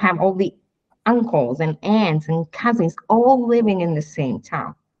 And then you have all the uncles and aunts and cousins all living in the same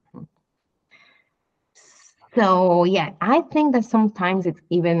town. So yeah, I think that sometimes it's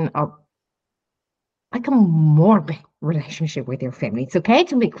even a like a morbid relationship with your family. It's okay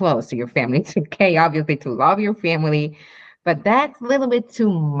to be close to your family. It's okay, obviously, to love your family, but that's a little bit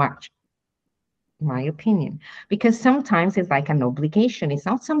too much, in my opinion, because sometimes it's like an obligation. It's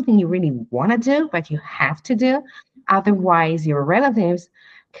not something you really want to do, but you have to do. Otherwise, your relatives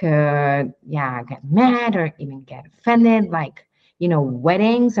could, yeah, get mad or even get offended. Like,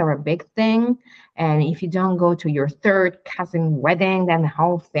 weddings are a big thing. And if you don't go to your third cousin wedding, then the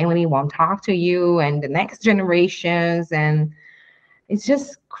whole family won't talk to you and the next generations. And it's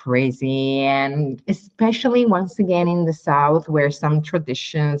just crazy. And especially once again in the South, where some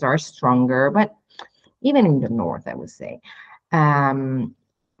traditions are stronger, but even in the North, I would say. Um,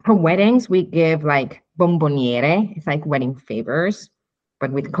 for weddings, we give like bomboniere. It's like wedding favors,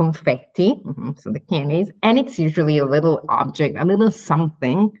 but with confetti, so the candies. And it's usually a little object, a little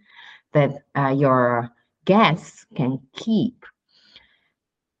something that your guests can keep.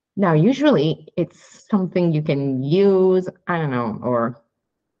 Now, usually it's something you can use, I don't know, or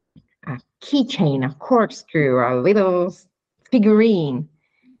a keychain, a corkscrew, a little figurine,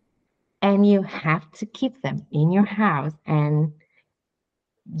 and you have to keep them in your house. And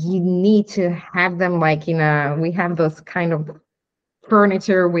you need to have them like we have those kind of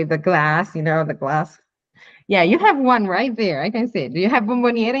furniture with the glass, the glass. Yeah, you have one right there. I can see it. Do you have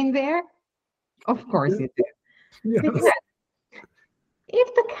bomboniere in there? Of course you do. Because Yes.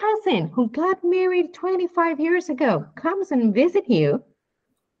 if the cousin who got married 25 years ago comes and visit you,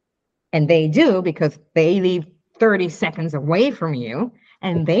 and they do because they live 30 seconds away from you,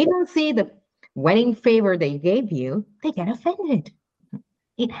 and they don't see the wedding favor they gave you, they get offended.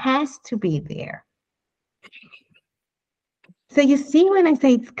 It has to be there. So you see when I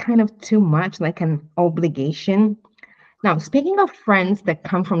say it's kind of too much, like an obligation. Now, speaking of friends that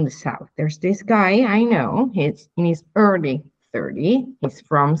come from the South, there's this guy I know. He's in his early 30. He's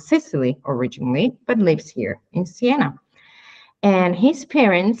from Sicily originally, but lives here in Siena. And his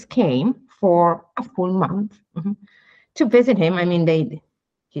parents came for a full month to visit him. I mean,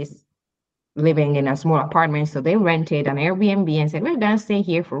 he's living in a small apartment, so they rented an Airbnb and said, "We're gonna stay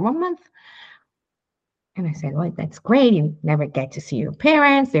here for 1 month." And I said, "Well, that's great. You never get to see your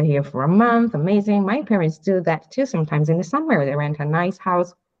parents. They're here for a month. Amazing." My parents do that too sometimes in the summer. They rent a nice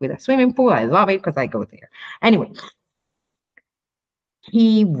house with a swimming pool. I love it because I go there. Anyway,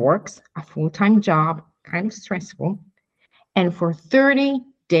 he works a full-time job, kind of stressful. And for 30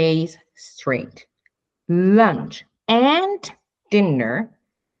 days straight, lunch and dinner,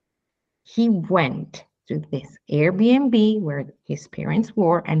 he went to this Airbnb where his parents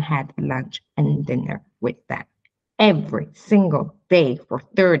were and had lunch and dinner with them every single day for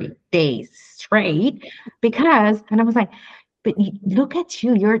 30 days straight. And I was like, but look at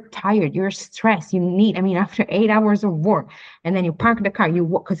you, you're tired, you're stressed, I mean, after 8 hours of work, and then you park the car, you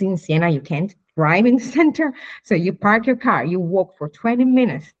walk, because in Siena, you can't drive in the center. So you park your car, you walk for 20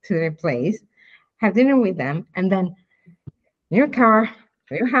 minutes to their place, have dinner with them, and then your car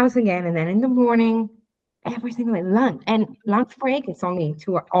to your house again, and then in the morning, every single day, lunch. And lunch break, it's only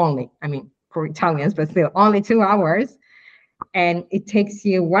I mean, for Italians, but still only 2 hours. And it takes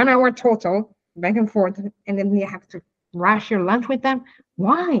you 1 hour total back and forth, and then you have to rush your lunch with them.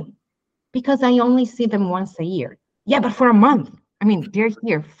 Why? Because I only see them once a year. Yeah, but for a month. I mean, they're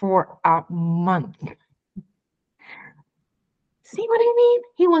here for a month. See what I mean?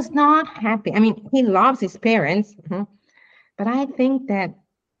 He was not happy. I mean, he loves his parents, but I think that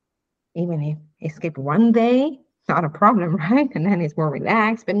even if he skipped one day, not a problem, right? And then it's more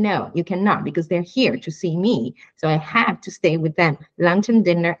relaxed. But no, you cannot because they're here to see me. So I have to stay with them lunch and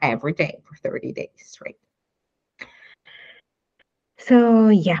dinner every day for 30 days straight. So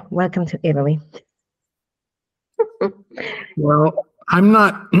yeah, welcome to Italy. Well, I'm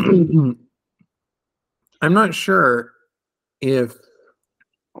not I'm not sure if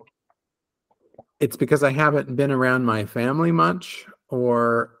it's because I haven't been around my family much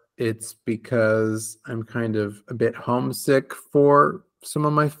or it's because I'm kind of a bit homesick for some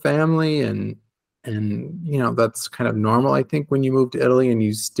of my family and And, that's kind of normal, I think, when you move to Italy and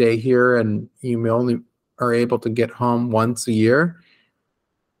you stay here and you may only are able to get home once a year.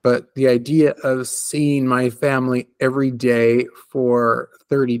 But the idea of seeing my family every day for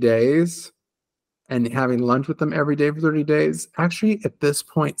 30 days and having lunch with them every day for 30 days, actually at this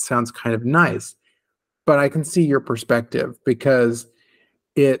point sounds kind of nice. But I can see your perspective because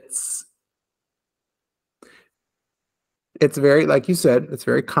it's very, like you said, it's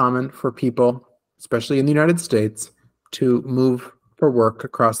very common for people, especially in the United States, to move for work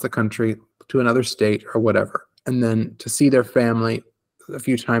across the country to another state or whatever, and then to see their family a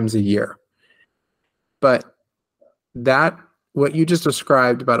few times a year. But what you just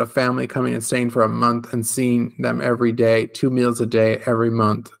described about a family coming and staying for a month and seeing them every day, 2 meals a day every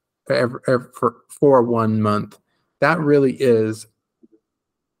month, for 1 month, that really is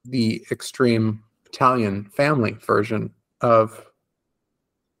the extreme Italian family version of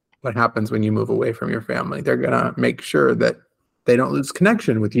what happens when you move away from your family. They're going to make sure that they don't lose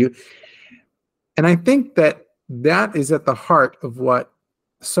connection with you. And I think that is at the heart of what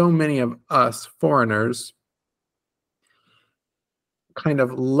so many of us foreigners kind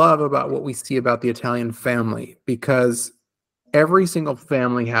of love about what we see about the Italian family, because every single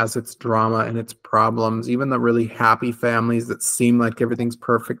family has its drama and its problems. Even the really happy families that seem like everything's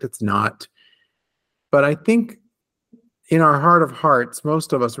perfect, it's not. But I think in our heart of hearts,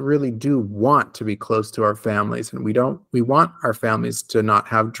 most of us really do want to be close to our families, and we want our families to not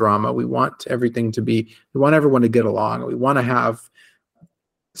have drama. We want everything to be, we want everyone to get along. We want to have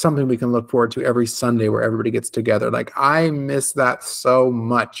something we can look forward to every Sunday where everybody gets together. Like, I miss that so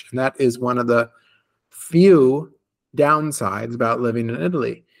much. And that is one of the few downsides about living in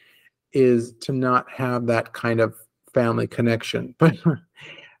Italy, is to not have that kind of family connection.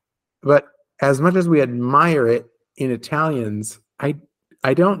 But as much as we admire it in Italians,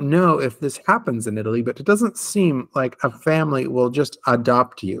 I don't know if this happens in Italy, but it doesn't seem like a family will just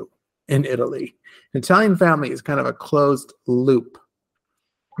adopt you in Italy. An Italian family is kind of a closed loop.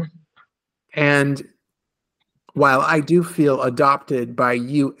 And while I do feel adopted by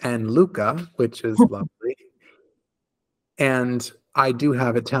you and Luca, which is lovely, and I do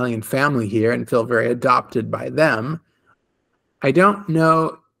have Italian family here and feel very adopted by them, I don't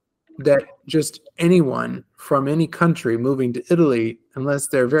know that just anyone from any country moving to Italy, unless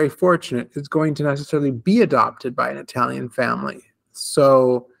they're very fortunate, is going to necessarily be adopted by an Italian family.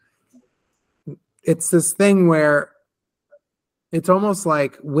 So it's this thing where it's almost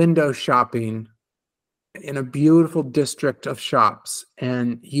like window shopping in a beautiful district of shops,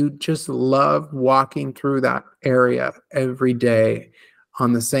 and you just love walking through that area every day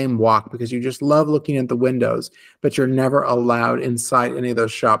on the same walk because you just love looking at the windows, but you're never allowed inside any of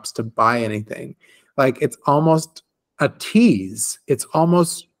those shops to buy anything. Like, it's almost a tease. It's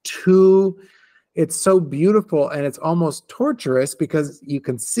almost it's so beautiful, and it's almost torturous because you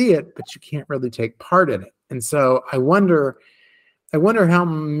can see it, but you can't really take part in it. And so I wonder how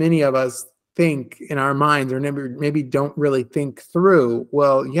many of us think in our minds, or maybe don't really think through,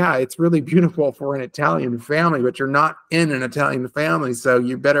 well, yeah, it's really beautiful for an Italian family, but you're not in an Italian family, so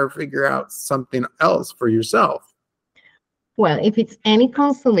you better figure out something else for yourself. Well, if it's any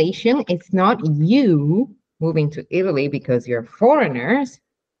consolation, it's not you moving to Italy because you're foreigners.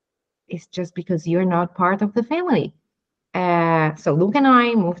 It's just because you're not part of the family. So Luke and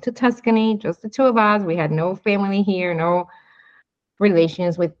I moved to Tuscany, just the two of us. We had no family here, no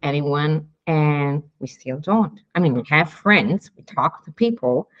relations with anyone, and we still don't. I mean, we have friends, we talk to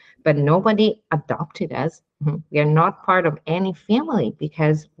people, but nobody adopted us. We are not part of any family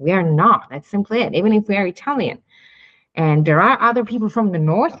because we are not. That's simply it, even if we are Italian. And there are other people from the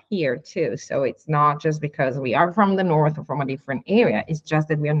north here too. So it's not just because we are from the north or from a different area. It's just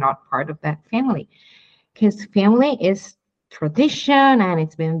that we are not part of that family. Because family is tradition, and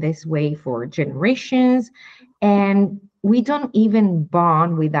it's been this way for generations. And we don't even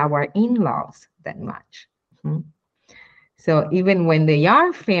bond with our in-laws that much. So even when they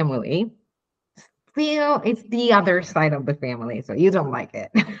are family, still it's the other side of the family. So you don't like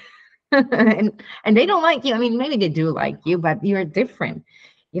it. and they don't like you. I mean, maybe they do like you, but you're different.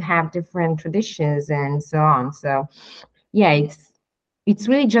 You have different traditions and so on. So yeah, it's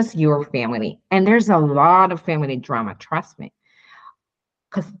really just your family. And there's a lot of family drama, trust me.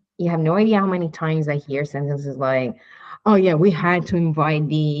 Because you have no idea how many times I hear sentences like, oh yeah, we had to invite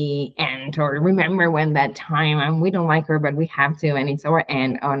the aunt, or remember when that time, and we don't like her, but we have to, and it's our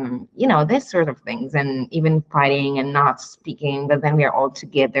aunt, on, this sort of things, and even fighting and not speaking, but then we are all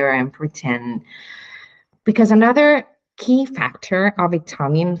together and pretend. Because another key factor of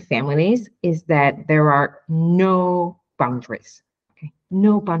Italian families is that there are no boundaries. Okay?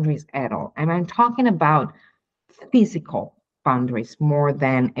 no boundaries at all. And I'm talking about physical boundaries more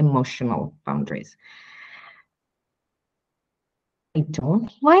than emotional boundaries. I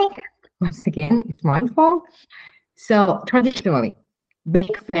don't like, once again, it's my fault. So traditionally,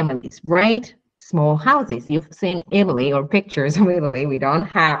 big families, right? Small houses. You've seen Italy or pictures of Italy. We don't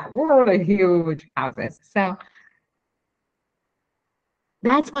have really huge houses. So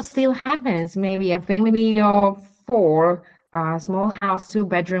that's what still happens. Maybe a family of four, small house, two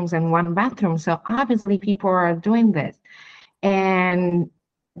bedrooms and one bathroom. So obviously people are doing this. And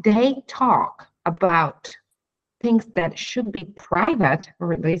they talk about things that should be private,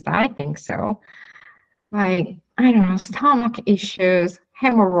 or at least I think so. Like, I don't know, stomach issues,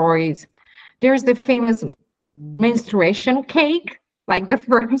 hemorrhoids. There's the famous menstruation cake. Like the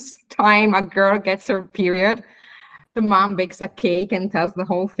first time a girl gets her period, the mom bakes a cake and tells the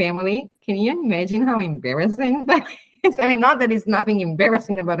whole family. Can you imagine how embarrassing that is? I mean, not that it's nothing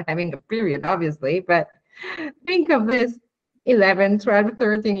embarrassing about having a period, obviously, but think of this 11, 12,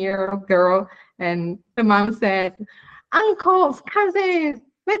 13-year-old girl, and the mom said, uncles, cousins,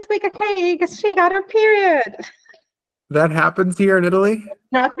 let's make a cake. She got her period. That happens here in Italy?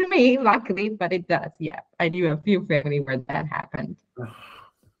 Not to me, luckily, but it does. Yeah, I knew a few families where that happened.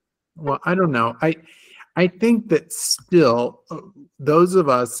 Well, I don't know. I think that still, those of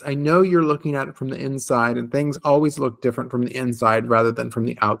us, I know you're looking at it from the inside, and things always look different from the inside rather than from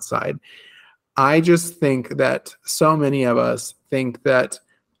the outside. I just think that so many of us think that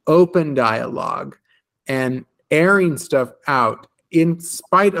open dialogue and airing stuff out in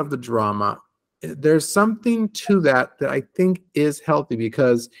spite of the drama, there's something to that that I think is healthy,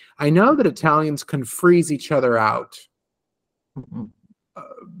 because I know that Italians can freeze each other out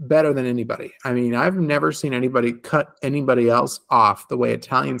better than anybody. I mean, I've never seen anybody cut anybody else off the way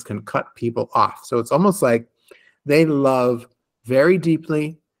Italians can cut people off. So it's almost like they love very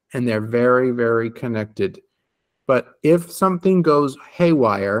deeply and they're very, very connected. But if something goes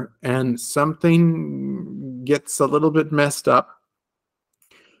haywire and something gets a little bit messed up,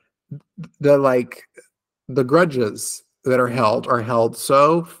 the grudges that are held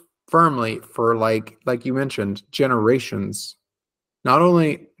so firmly for like you mentioned, generations. Not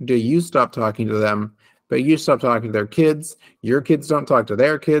only do you stop talking to them, but you stop talking to their kids. Your kids don't talk to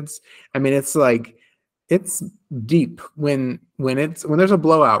their kids. I mean, it's like, it's deep when there's a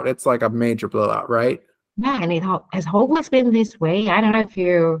blowout. It's like a major blowout, right? Yeah, and it has always been this way. I don't know if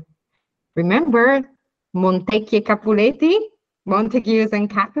you remember Montecchi Capuletti, Montagues and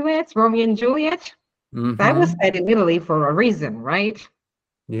Capulets, Romeo and Juliet. That was Mm-hmm. set in Italy for a reason, right?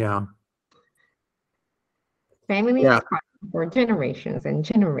 Yeah. Families Yeah. fight for generations and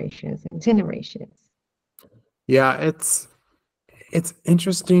generations and generations. Yeah. It's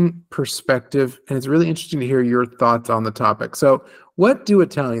interesting perspective, and it's really interesting to hear your thoughts on the topic. So, what do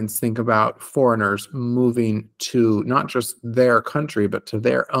Italians think about foreigners moving to not just their country, but to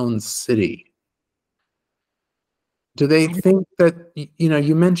their own city? Do they think that,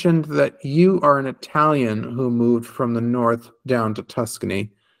 you mentioned that you are an Italian who moved from the north down to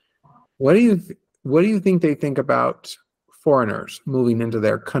Tuscany. What do you think they think about foreigners moving into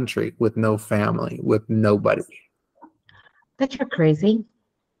their country with no family, with nobody? That you're crazy.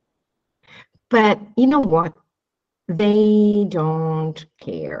 But you know what? They don't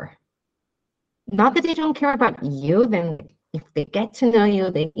care. Not that they don't care about you, then if they get to know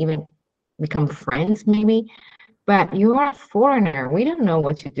you, they even become friends, maybe. But you are a foreigner. We don't know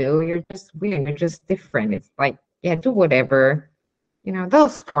what you do. You're just weird. You're just different. It's like, yeah, do whatever. You know,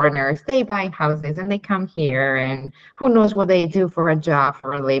 those foreigners, they buy houses and they come here, and who knows what they do for a job,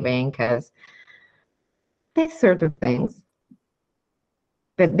 for a living, because these sort of things.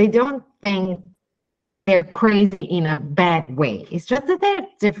 But they don't think they're crazy in a bad way. It's just that they're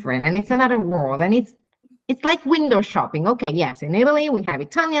different and it's another world. And it's like window shopping. Okay, yes, in Italy we have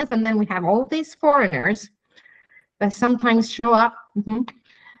Italians and then we have all these foreigners that sometimes show up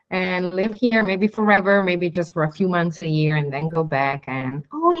and live here, maybe forever, maybe just for a few months a year, and then go back and,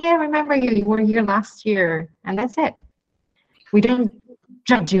 oh yeah, remember you, you were here last year, and that's it. We don't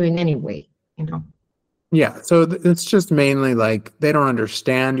judge you in any way, you know. Yeah, so it's just mainly like they don't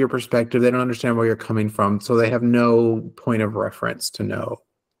understand your perspective. They don't understand where you're coming from, so they have no point of reference to know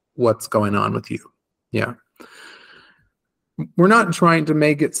what's going on with you. Yeah. We're not trying to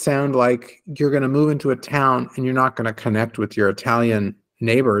make it sound like you're going to move into a town and you're not going to connect with your Italian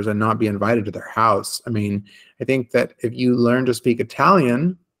neighbors and not be invited to their house. I mean, I think that if you learn to speak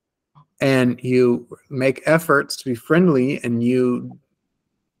Italian and you make efforts to be friendly and you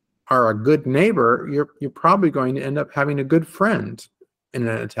are a good neighbor, you're probably going to end up having a good friend in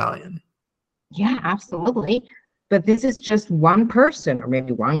an Italian. Yeah, absolutely. But this is just one person, or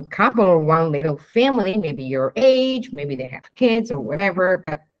maybe one couple, or one little family, maybe your age, maybe they have kids or whatever,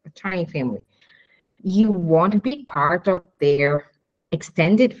 but a tiny family. You want to be part of their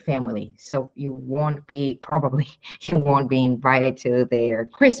extended family. So you won't be invited to their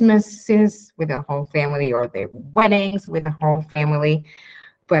Christmases with the whole family or their weddings with the whole family.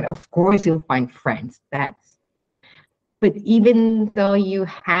 But of course you'll find friends. But even though you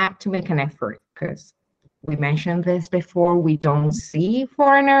have to make an effort, because we mentioned this before, we don't see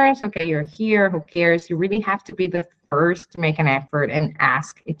foreigners. Okay, you're here, who cares? You really have to be the first to make an effort and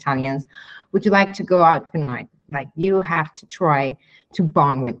ask Italians, would you like to go out tonight? Like, you have to try to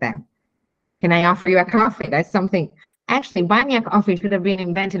bond with them. Can I offer you a coffee? That's something. Actually, buying me a coffee should have been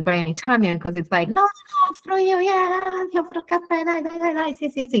invented by an Italian, because it's like, no, offro io, yeah, ti offro caffè, dai, dai, dai, dai,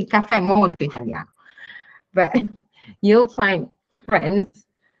 sì, sì, sì, caffè è molto italiano. But you'll find friends.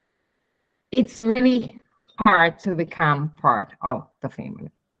 It's really hard to become part of the family.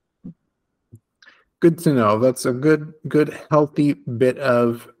 Good to know. That's a good, healthy bit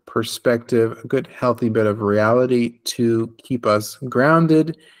of perspective, a good, healthy bit of reality to keep us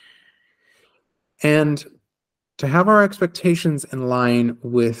grounded and to have our expectations in line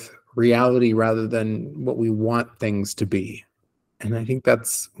with reality rather than what we want things to be. And I think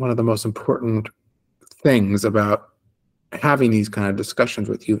that's one of the most important things about having these kind of discussions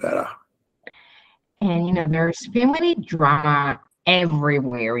with you, Vera. And, there's family drama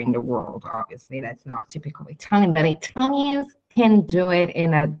everywhere in the world. Obviously, that's not typical Italian, but Italians can do it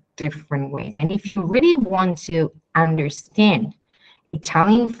in a different way. And if you really want to understand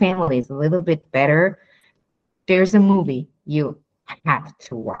Italian families a little bit better, there's a movie you have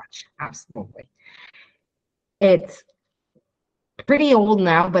to watch. Absolutely. It's pretty old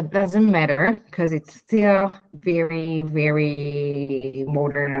now, but doesn't matter, because it's still very, very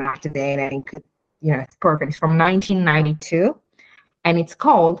modern and up to date, and it's perfect. It's from 1992, and it's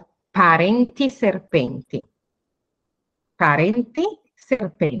called Parenti Serpenti. Parenti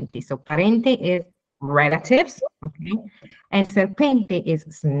Serpenti. So parenti is relatives, okay, and serpenti is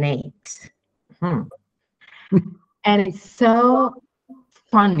snakes. And it's so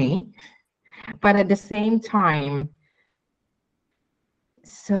funny, but at the same time,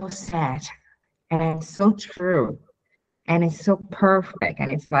 so sad, and it's so true, and it's so perfect,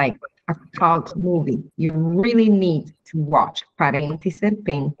 and it's like a cult movie. You really need to watch Parenti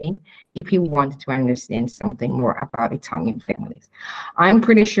Serpenti if you want to understand something more about Italian families. I'm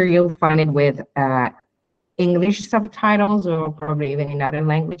pretty sure you'll find it with English subtitles, or probably even in other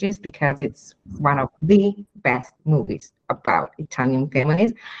languages, because it's one of the best movies about Italian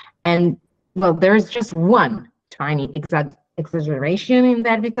families. And well, there's just one tiny exaggeration in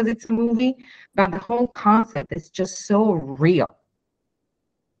that, because it's a movie, but the whole concept is just so real.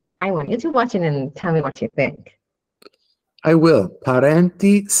 I want you to watch it and tell me what you think. I will.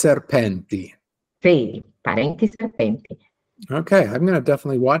 Parenti Serpenti. Sì, Parenti Serpenti. Okay, I'm going to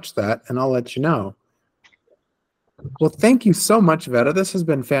definitely watch that, and I'll let you know. Well, thank you so much, Vera. This has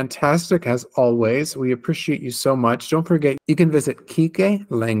been fantastic, as always. We appreciate you so much. Don't forget, you can visit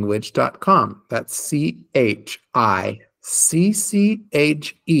kikelanguage.com. That's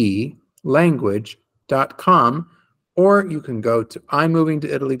CHICCHE language.com. Or you can go to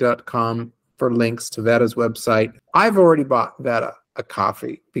immovingtoitaly.com for links to Vera's website. I've already bought Vera a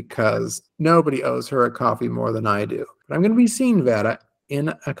coffee because nobody owes her a coffee more than I do. But I'm going to be seeing Vera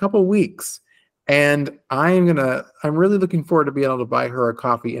in a couple weeks. And I'm really looking forward to being able to buy her a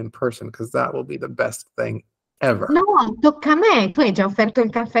coffee in person, because that will be the best thing ever. No, tocca a me. Tu hai già offerto il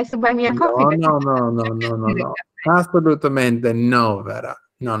caffè su Buy Me a Coffee? No. Assolutamente no, Vera.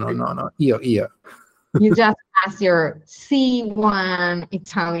 No. Io. You just pass your C1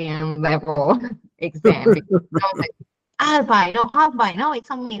 Italian level exam. I'll buy. No,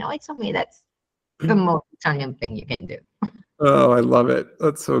 it's on me. That's the most Italian thing you can do. Oh, I love it.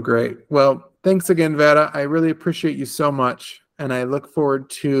 That's so great. Well, thanks again, Vera. I really appreciate you so much. And I look forward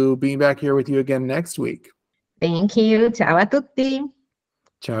to being back here with you again next week. Thank you. Ciao a tutti.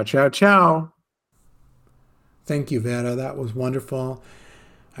 Ciao, ciao, ciao. Thank you, Vera. That was wonderful.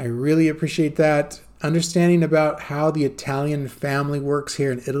 I really appreciate that. Understanding about how the Italian family works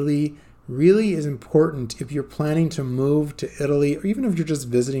here in Italy really is important if you're planning to move to Italy, or even if you're just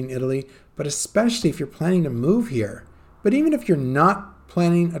visiting Italy, but especially if you're planning to move here. But even if you're not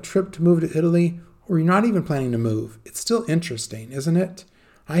planning a trip to move to Italy, or you're not even planning to move, it's still interesting, isn't it?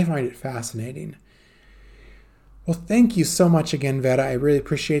 I find it fascinating. Well, thank you so much again, Vera. I really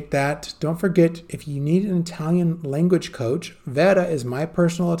appreciate that. Don't forget, if you need an Italian language coach, Vera is my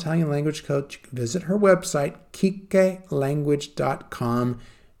personal Italian language coach. You can visit her website, kikelanguage.com.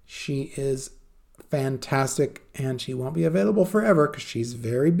 She is fantastic, and she won't be available forever because she's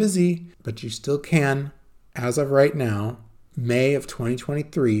very busy, but you still can. As of right now, May of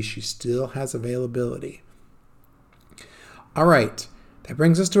 2023, she still has availability. All right, that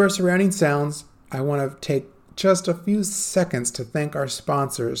brings us to our surrounding sounds. I want to take just a few seconds to thank our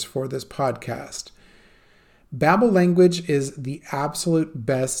sponsors for this podcast. Babbel Language is the absolute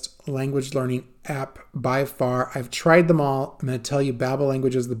best language learning app by far. I've tried them all. I'm going to tell you Babbel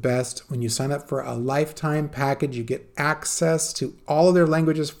Language is the best. When you sign up for a lifetime package, you get access to all of their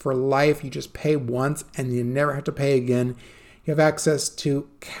languages for life. You just pay once and you never have to pay again. You have access to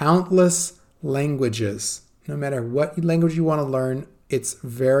countless languages. No matter what language you want to learn, it's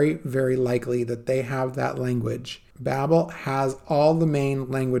very, very likely that they have that language. Babbel has all the main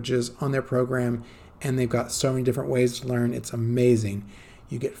languages on their program, and they've got so many different ways to learn. It's amazing.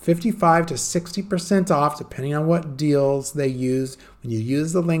 You get 55 to 60% off depending on what deals they use when you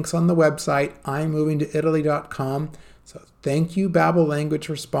use the links on the website, I'mMovingToItaly.com. So thank you, Babbel Language,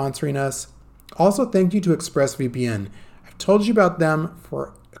 for sponsoring us. Also, thank you to ExpressVPN. I've told you about them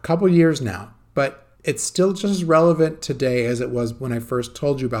for a couple years now, but it's still just as relevant today as it was when I first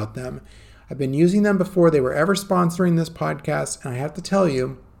told you about them. I've been using them before they were ever sponsoring this podcast, and I have to tell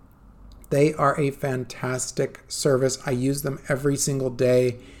you, they are a fantastic service. I use them every single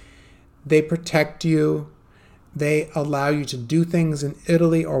day. They protect you. They allow you to do things in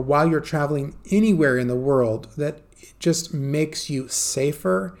Italy or while you're traveling anywhere in the world that just makes you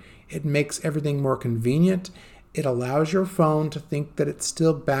safer. It makes everything more convenient. It allows your phone to think that it's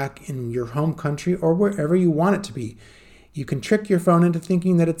still back in your home country or wherever you want it to be. You can trick your phone into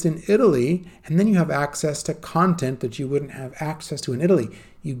thinking that it's in Italy, and then you have access to content that you wouldn't have access to in Italy.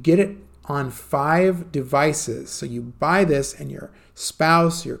 You get it on 5 devices. So you buy this and your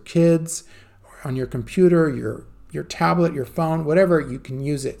spouse, your kids, or on your computer, your tablet, your phone, whatever, you can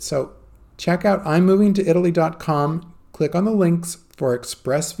use it. So check out I'mMovingToItaly.com, click on the links for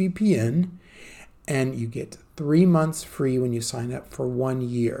ExpressVPN, and you get 3 months free when you sign up for 1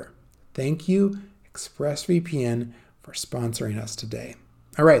 year. Thank you, ExpressVPN, for sponsoring us today.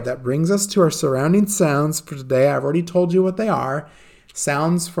 All right, that brings us to our surrounding sounds for today. I've already told you what they are.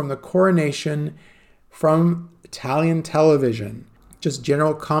 Sounds from the coronation from Italian television. Just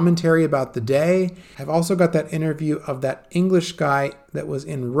general commentary about the day. I've also got that interview of that English guy that was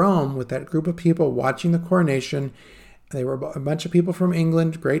in Rome with that group of people watching the coronation. They were a bunch of people from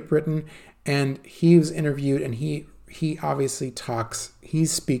England, Great Britain, and he was interviewed, and he obviously talks.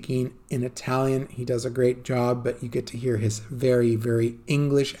 He's speaking in Italian. He does a great job, but you get to hear his very, very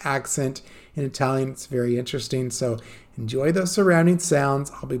English accent in Italian. It's very interesting. So enjoy those surrounding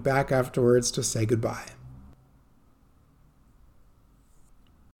sounds. I'll be back afterwards to say goodbye.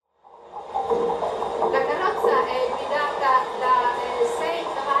 La carrozza è guidata da 6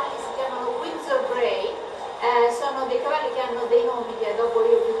 cavalli, si chiamano Windsor Grey, sono dei cavalli che hanno dei nomi che dopo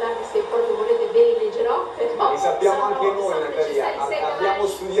io più tardi, se proprio volete, ve li leggerò. Ma li sappiamo anche noi, Natalia, abbiamo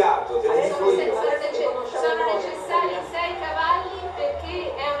studiato, te lo dico io. Sono necessari 6 cavalli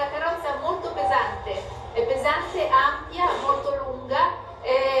perché è una carrozza molto pesante, ampia, molto lunga,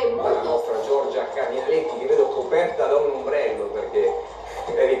 La nostra Giorgia Canialetti, che vedo coperta da un ombrello perché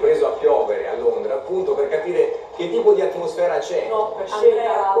è ripreso a piovere a Londra, appunto per capire che tipo di atmosfera c'è. No, per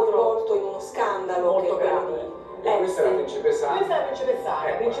Andrea coinvolto in uno scandalo molto grave. Questa è la principessa. Questa è la principessa,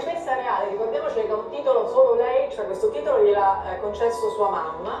 la principessa reale. Ricordiamoci che ha un titolo solo lei, cioè questo titolo gliel'ha concesso sua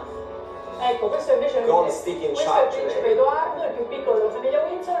mamma. Ecco, questo invece è il principe Edoardo, il più piccolo della famiglia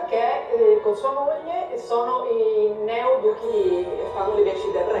Windsor, che è con sua moglie e sono i neoduchi, fanno le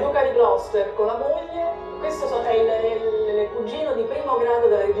veci del re. Duca di Gloucester con la moglie, questo è il cugino di primo grado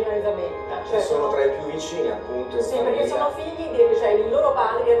della regina Elisabetta. Cioè sono tra i più vicini appunto. Sì, perché sono figli cioè i loro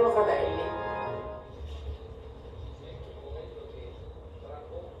padri erano fratelli.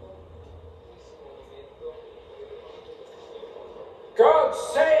 God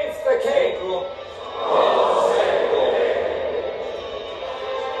save the king! God save the king!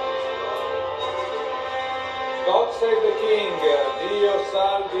 God save the king, Dio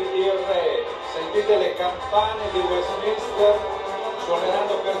salvi il re. Sentite le campane di Westminster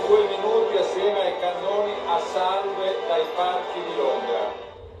suoneranno per 2 minuti assieme ai cannoni a salve dai parchi di Londra.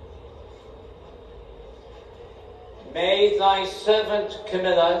 May thy servant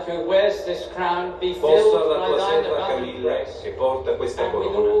Camilla, who wears this crown, be filled Possa la by tua thine serva abundant Camilla, grace, che porta questa and with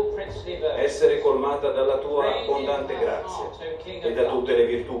corona, all princely virtues, essere colmata dalla tua reign in abbondante thy grazia heart, O King e of da love, tutte le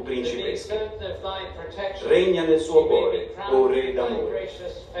virtù to be principesche. certain of thy protection, Regna nel suo he may cuore, be o crowned Re with thy d'amore,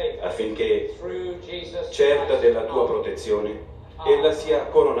 gracious favor, affinché, through Jesus certa Christ della our tua Lord. protezione, ella sia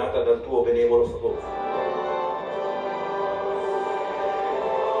coronata dal tuo benevolo favore.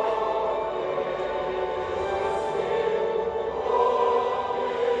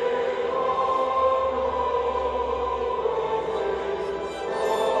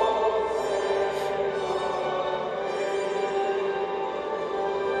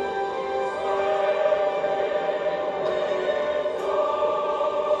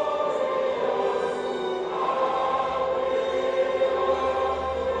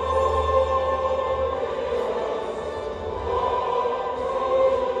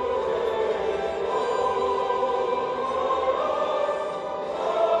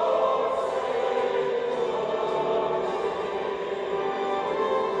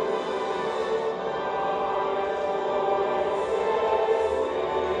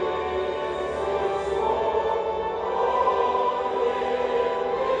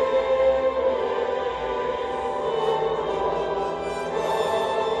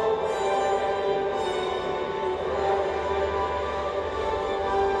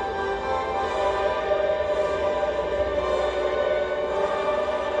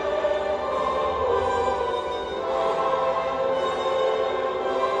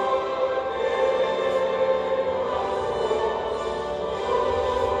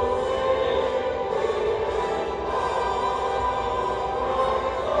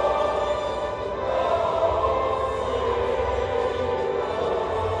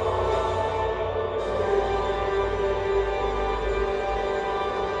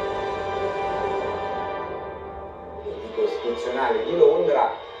 istituzionali di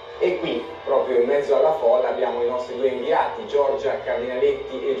Londra. E qui, proprio in mezzo alla folla, abbiamo i nostri due inviati, Giorgia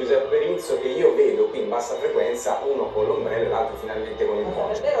Cardinaletti e Giuseppe Rizzo, che io vedo qui in bassa frequenza, uno con l'ombrello e l'altro finalmente con il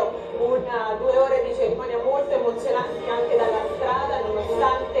poncho. Davvero 2 ore di cerimonia molto emozionanti anche dalla strada,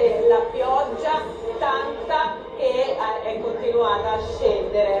 nonostante la pioggia, tanta che è continuata a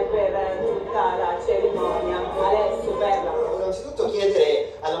scendere per tutta la cerimonia. Alessio, bella. Innanzitutto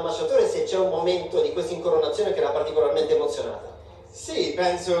chiedere all'ambasciatore se c'è un momento di questa incoronazione che l'ha particolarmente emozionata. Sì,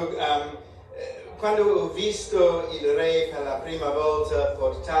 penso quando ho visto il re per la prima volta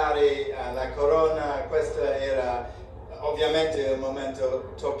portare la corona, questo era ovviamente un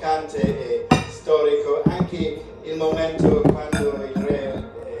momento toccante e storico, anche il momento quando il re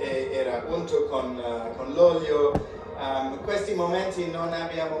era unto con l'olio. Questi momenti non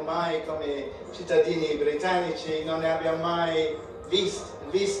abbiamo mai, come cittadini britannici, non ne abbiamo mai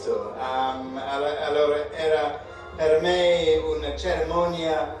visto. Allora era per me una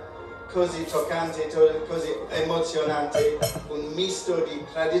cerimonia così toccante, così emozionante, un misto di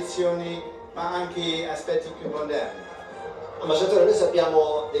tradizioni ma anche aspetti più moderni. Ambasciatore, noi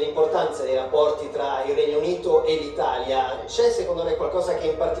sappiamo dell'importanza dei rapporti tra il Regno Unito e l'Italia. C'è secondo lei qualcosa che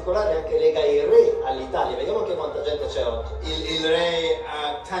in particolare anche lega il re all'Italia? Vediamo anche quanta gente c'è oggi. Il re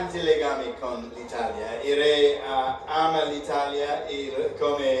ha tanti legami con l'Italia, il re ama l'Italia,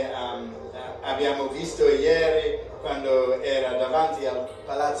 come abbiamo visto ieri quando era davanti al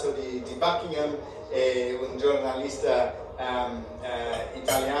palazzo di Buckingham e un giornalista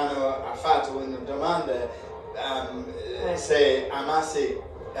italiano ha fatto una domanda se amasse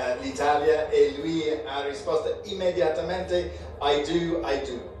l'Italia e lui ha risposto immediatamente I do,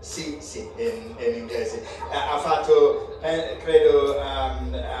 sì, in inglese. Ha fatto, credo,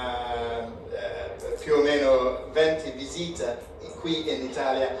 più o meno 20 visite qui in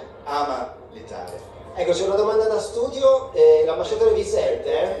Italia, ama l'Italia. Ecco, c'è una domanda da studio, l'ambasciatore vi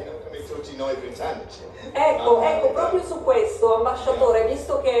sente? Come tutti noi britannici. Ecco, proprio su questo, ambasciatore,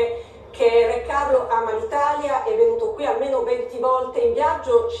 visto che Re Carlo ama l'Italia, è venuto qui almeno 20 volte in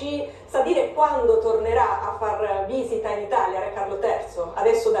viaggio, ci sa dire quando tornerà a far visita in Italia Re Carlo III,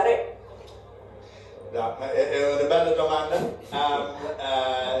 adesso da re? No, è una bella domanda.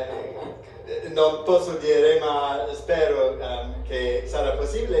 Non posso dire, ma spero che sarà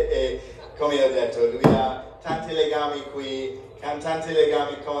possibile e come ho detto, lui ha tanti legami qui, tanti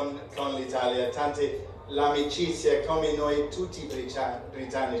legami con l'Italia, l'amicizia come noi tutti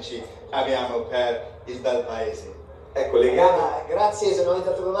britannici abbiamo per il bel paese. Ecco, legami. Grazie, se non avete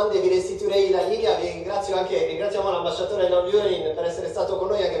altre domande vi restituirei la linea, ringraziamo l'ambasciatore Lord Yurin per essere stato con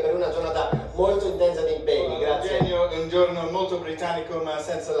noi anche per una giornata molto intensa di impegni, grazie. Un giorno molto britannico ma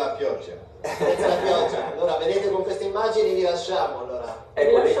senza la pioggia. Senza la pioggia, allora vedete con queste immagini vi lasciamo allora.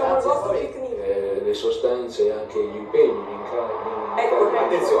 Vi lasciamo il vostro picnic. Le sostanze e anche gli impegni, gli incarichi. Ecco,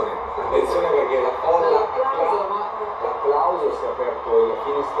 attenzione perché la folla, l'applauso, si è aperto il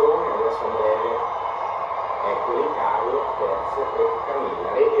finestrone, adesso a breve eccoli Carlo, Terzo e Camilla,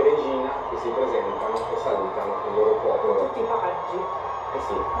 re e regina che si presentano e salutano il loro popolo. Tutti i paggi. Eh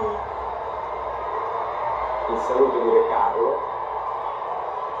sì. Il saluto di Re Carlo,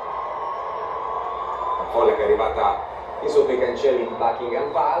 la folla che è arrivata in sotto i cancelli di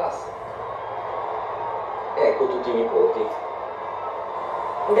Buckingham Palace, e ecco tutti i nipoti.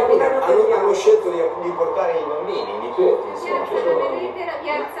 Hanno scelto di portare i bambini, i nipoti, insomma. Vedete, la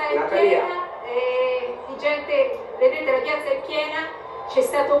piazza è piena, di gente, vedete la piazza è piena, c'è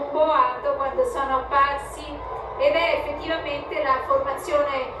stato un boato quando sono apparsi ed è effettivamente la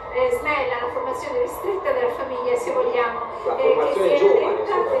formazione snella, la formazione ristretta della famiglia, se vogliamo, La che formazione si è giovane,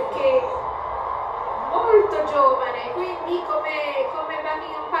 retta perché molto giovane, quindi come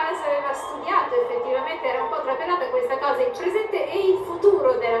Buckingham Palace aveva studiato, effettivamente era un po' trapelata questa cosa, il presente e il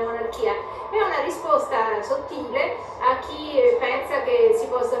futuro della monarchia. È una risposta sottile a chi pensa che si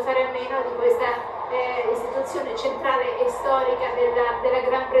possa fare a meno di questa istituzione centrale e storica della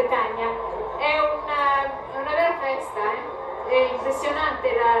Gran Bretagna. È una vera festa, è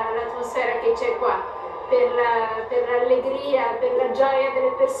impressionante l'atmosfera che c'è qua, per l'allegria, per la gioia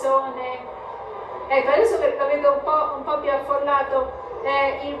delle persone. Ecco, adesso lo vedo un po' più affollato,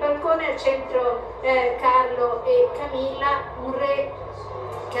 il balcone al centro Carlo e Camilla, un re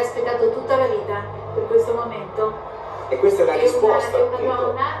che ha aspettato tutta la vita per questo momento. E questa è la risposta. È una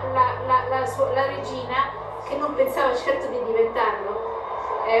donna, la regina, che non pensava certo di diventarlo.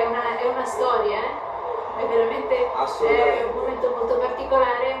 È una storia, è veramente un momento molto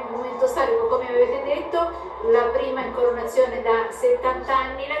particolare, un momento storico, come avete detto, la prima incoronazione da 70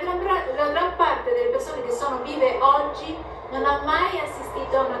 anni. La gran parte delle persone che sono vive oggi non ha mai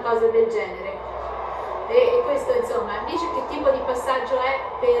assistito a una cosa del genere. E questo insomma, invece che tipo di passaggio è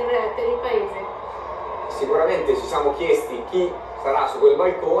per il paese? Sicuramente ci siamo chiesti chi sarà su quel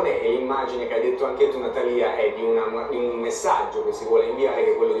balcone, e l'immagine che hai detto anche tu, Natalia, è di un messaggio che si vuole inviare,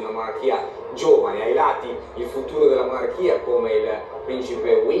 che è quello di una monarchia giovane. Ai lati il futuro della monarchia, come il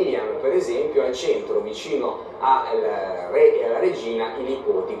principe William per esempio, al centro vicino al re e alla regina i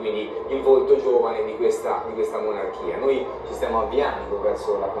nipoti, quindi il volto giovane di questa monarchia. Noi ci stiamo avviando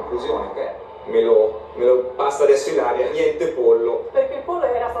verso la conclusione, che me lo passa adesso Ilaria, niente pollo. Perché il pollo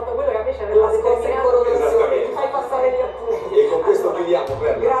era stato quello che invece aveva determinato Esattamente. ti fai passare gli attuali. E con questo chiudiamo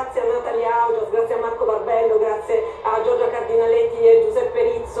per Grazie a Natalia Augias, grazie a Marco Barbello, grazie a Giorgia Cardinaletti e Giuseppe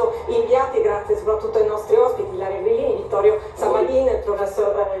Rizzo, inviati, grazie soprattutto ai nostri ospiti, Ilaria Grillini, Vittorio Sabalin, il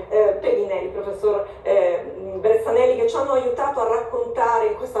professor Pedinelli, il professor Brezzanelli, che ci hanno aiutato a raccontare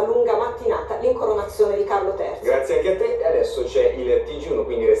in questa lunga mattinata l'incoronazione di Carlo III. Grazie anche a te, e adesso c'è il TG1,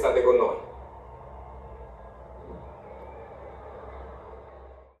 quindi restate con noi.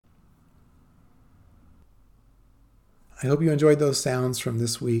 I hope you enjoyed those sounds from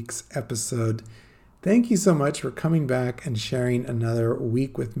this week's episode. Thank you so much for coming back and sharing another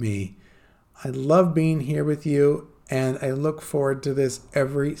week with me. I love being here with you, and I look forward to this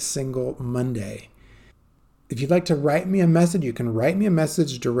every single Monday. If you'd like to write me a message, you can write me a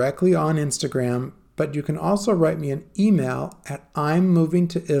message directly on Instagram, but you can also write me an email at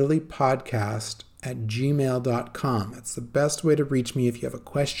immovingtoitalypodcast@gmail.com. That's the best way to reach me if you have a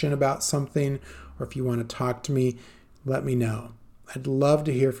question about something or if you want to talk to me. Let me know. I'd love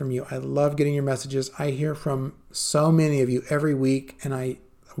to hear from you. I love getting your messages. I hear from so many of you every week, and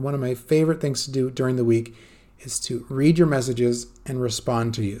one of my favorite things to do during the week is to read your messages and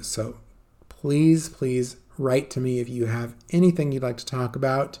respond to you. So please write to me if you have anything you'd like to talk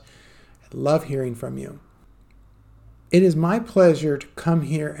about. I love hearing from you. It is my pleasure to come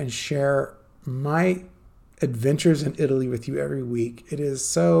here and share my adventures in Italy with you every week. It is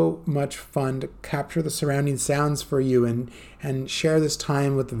so much fun to capture the surrounding sounds for you and share this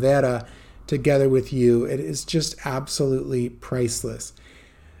time with Vera together with you. It is just absolutely priceless.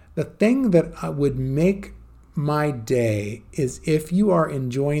 The thing that would make my day is if you are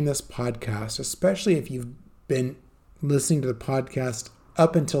enjoying this podcast, especially if you've been listening to the podcast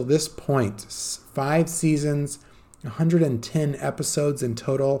up until this point, 5 seasons, 110 episodes in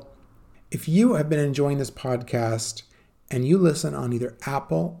total. If you have been enjoying this podcast and you listen on either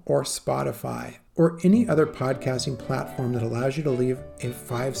Apple or Spotify or any other podcasting platform that allows you to leave a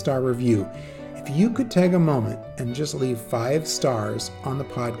 5-star review, if you could take a moment and just leave 5 stars on the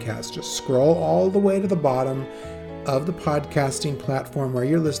podcast, just scroll all the way to the bottom of the podcasting platform where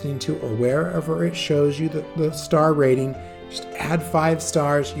you're listening to, or wherever it shows you the star rating, just add 5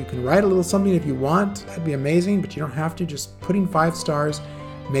 stars. You can write a little something if you want. That'd be amazing, but you don't have to. Just putting 5 stars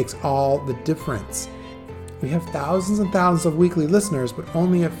makes all the difference. We have thousands and thousands of weekly listeners, but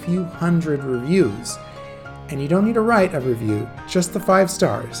only a few hundred reviews. And you don't need to write a review, just the 5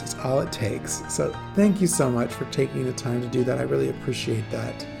 stars is all it takes. So thank you so much for taking the time to do that. I really appreciate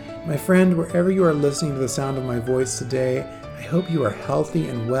that. My friend, wherever you are listening to the sound of my voice today, I hope you are healthy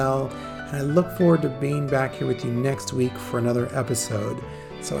and well, and I look forward to being back here with you next week for another episode.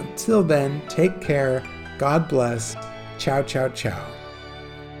 So until then, take care, God bless, ciao, ciao, ciao.